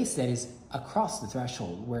place that is across the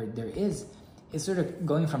threshold, where there is sort of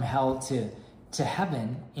going from hell to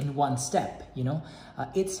heaven in one step, you know,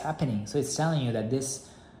 it's happening. So it's telling you that this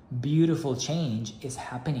beautiful change is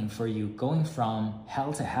happening for you, going from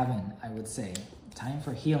hell to heaven, I would say. Time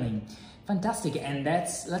for healing. Fantastic. And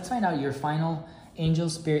let's find out your final angel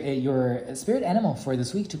spirit, your spirit animal for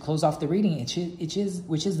this week to close off the reading, which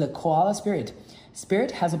is the koala spirit.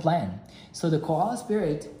 Spirit has a plan. So the koala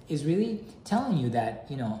spirit is really telling you that,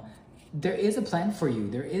 you know, there is a plan for you.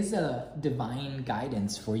 There is a divine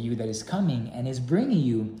guidance for you that is coming and is bringing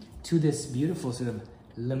you to this beautiful sort of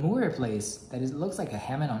Lemuria place that looks like a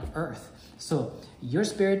heaven on earth. So your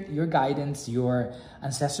spirit, your guidance, your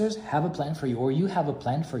ancestors have a plan for you, or you have a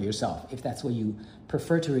plan for yourself, if that's what you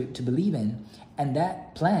prefer to believe in. And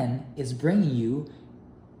that plan is bringing you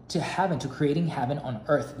to heaven, to creating heaven on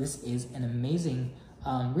earth. This is an amazing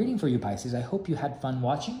reading for you, Pisces. I hope you had fun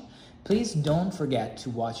watching. Please don't forget to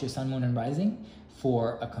watch your sun, moon, and rising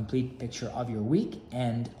for a complete picture of your week.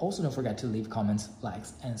 And also don't forget to leave comments,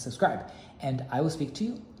 likes, and subscribe. And I will speak to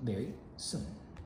you very soon.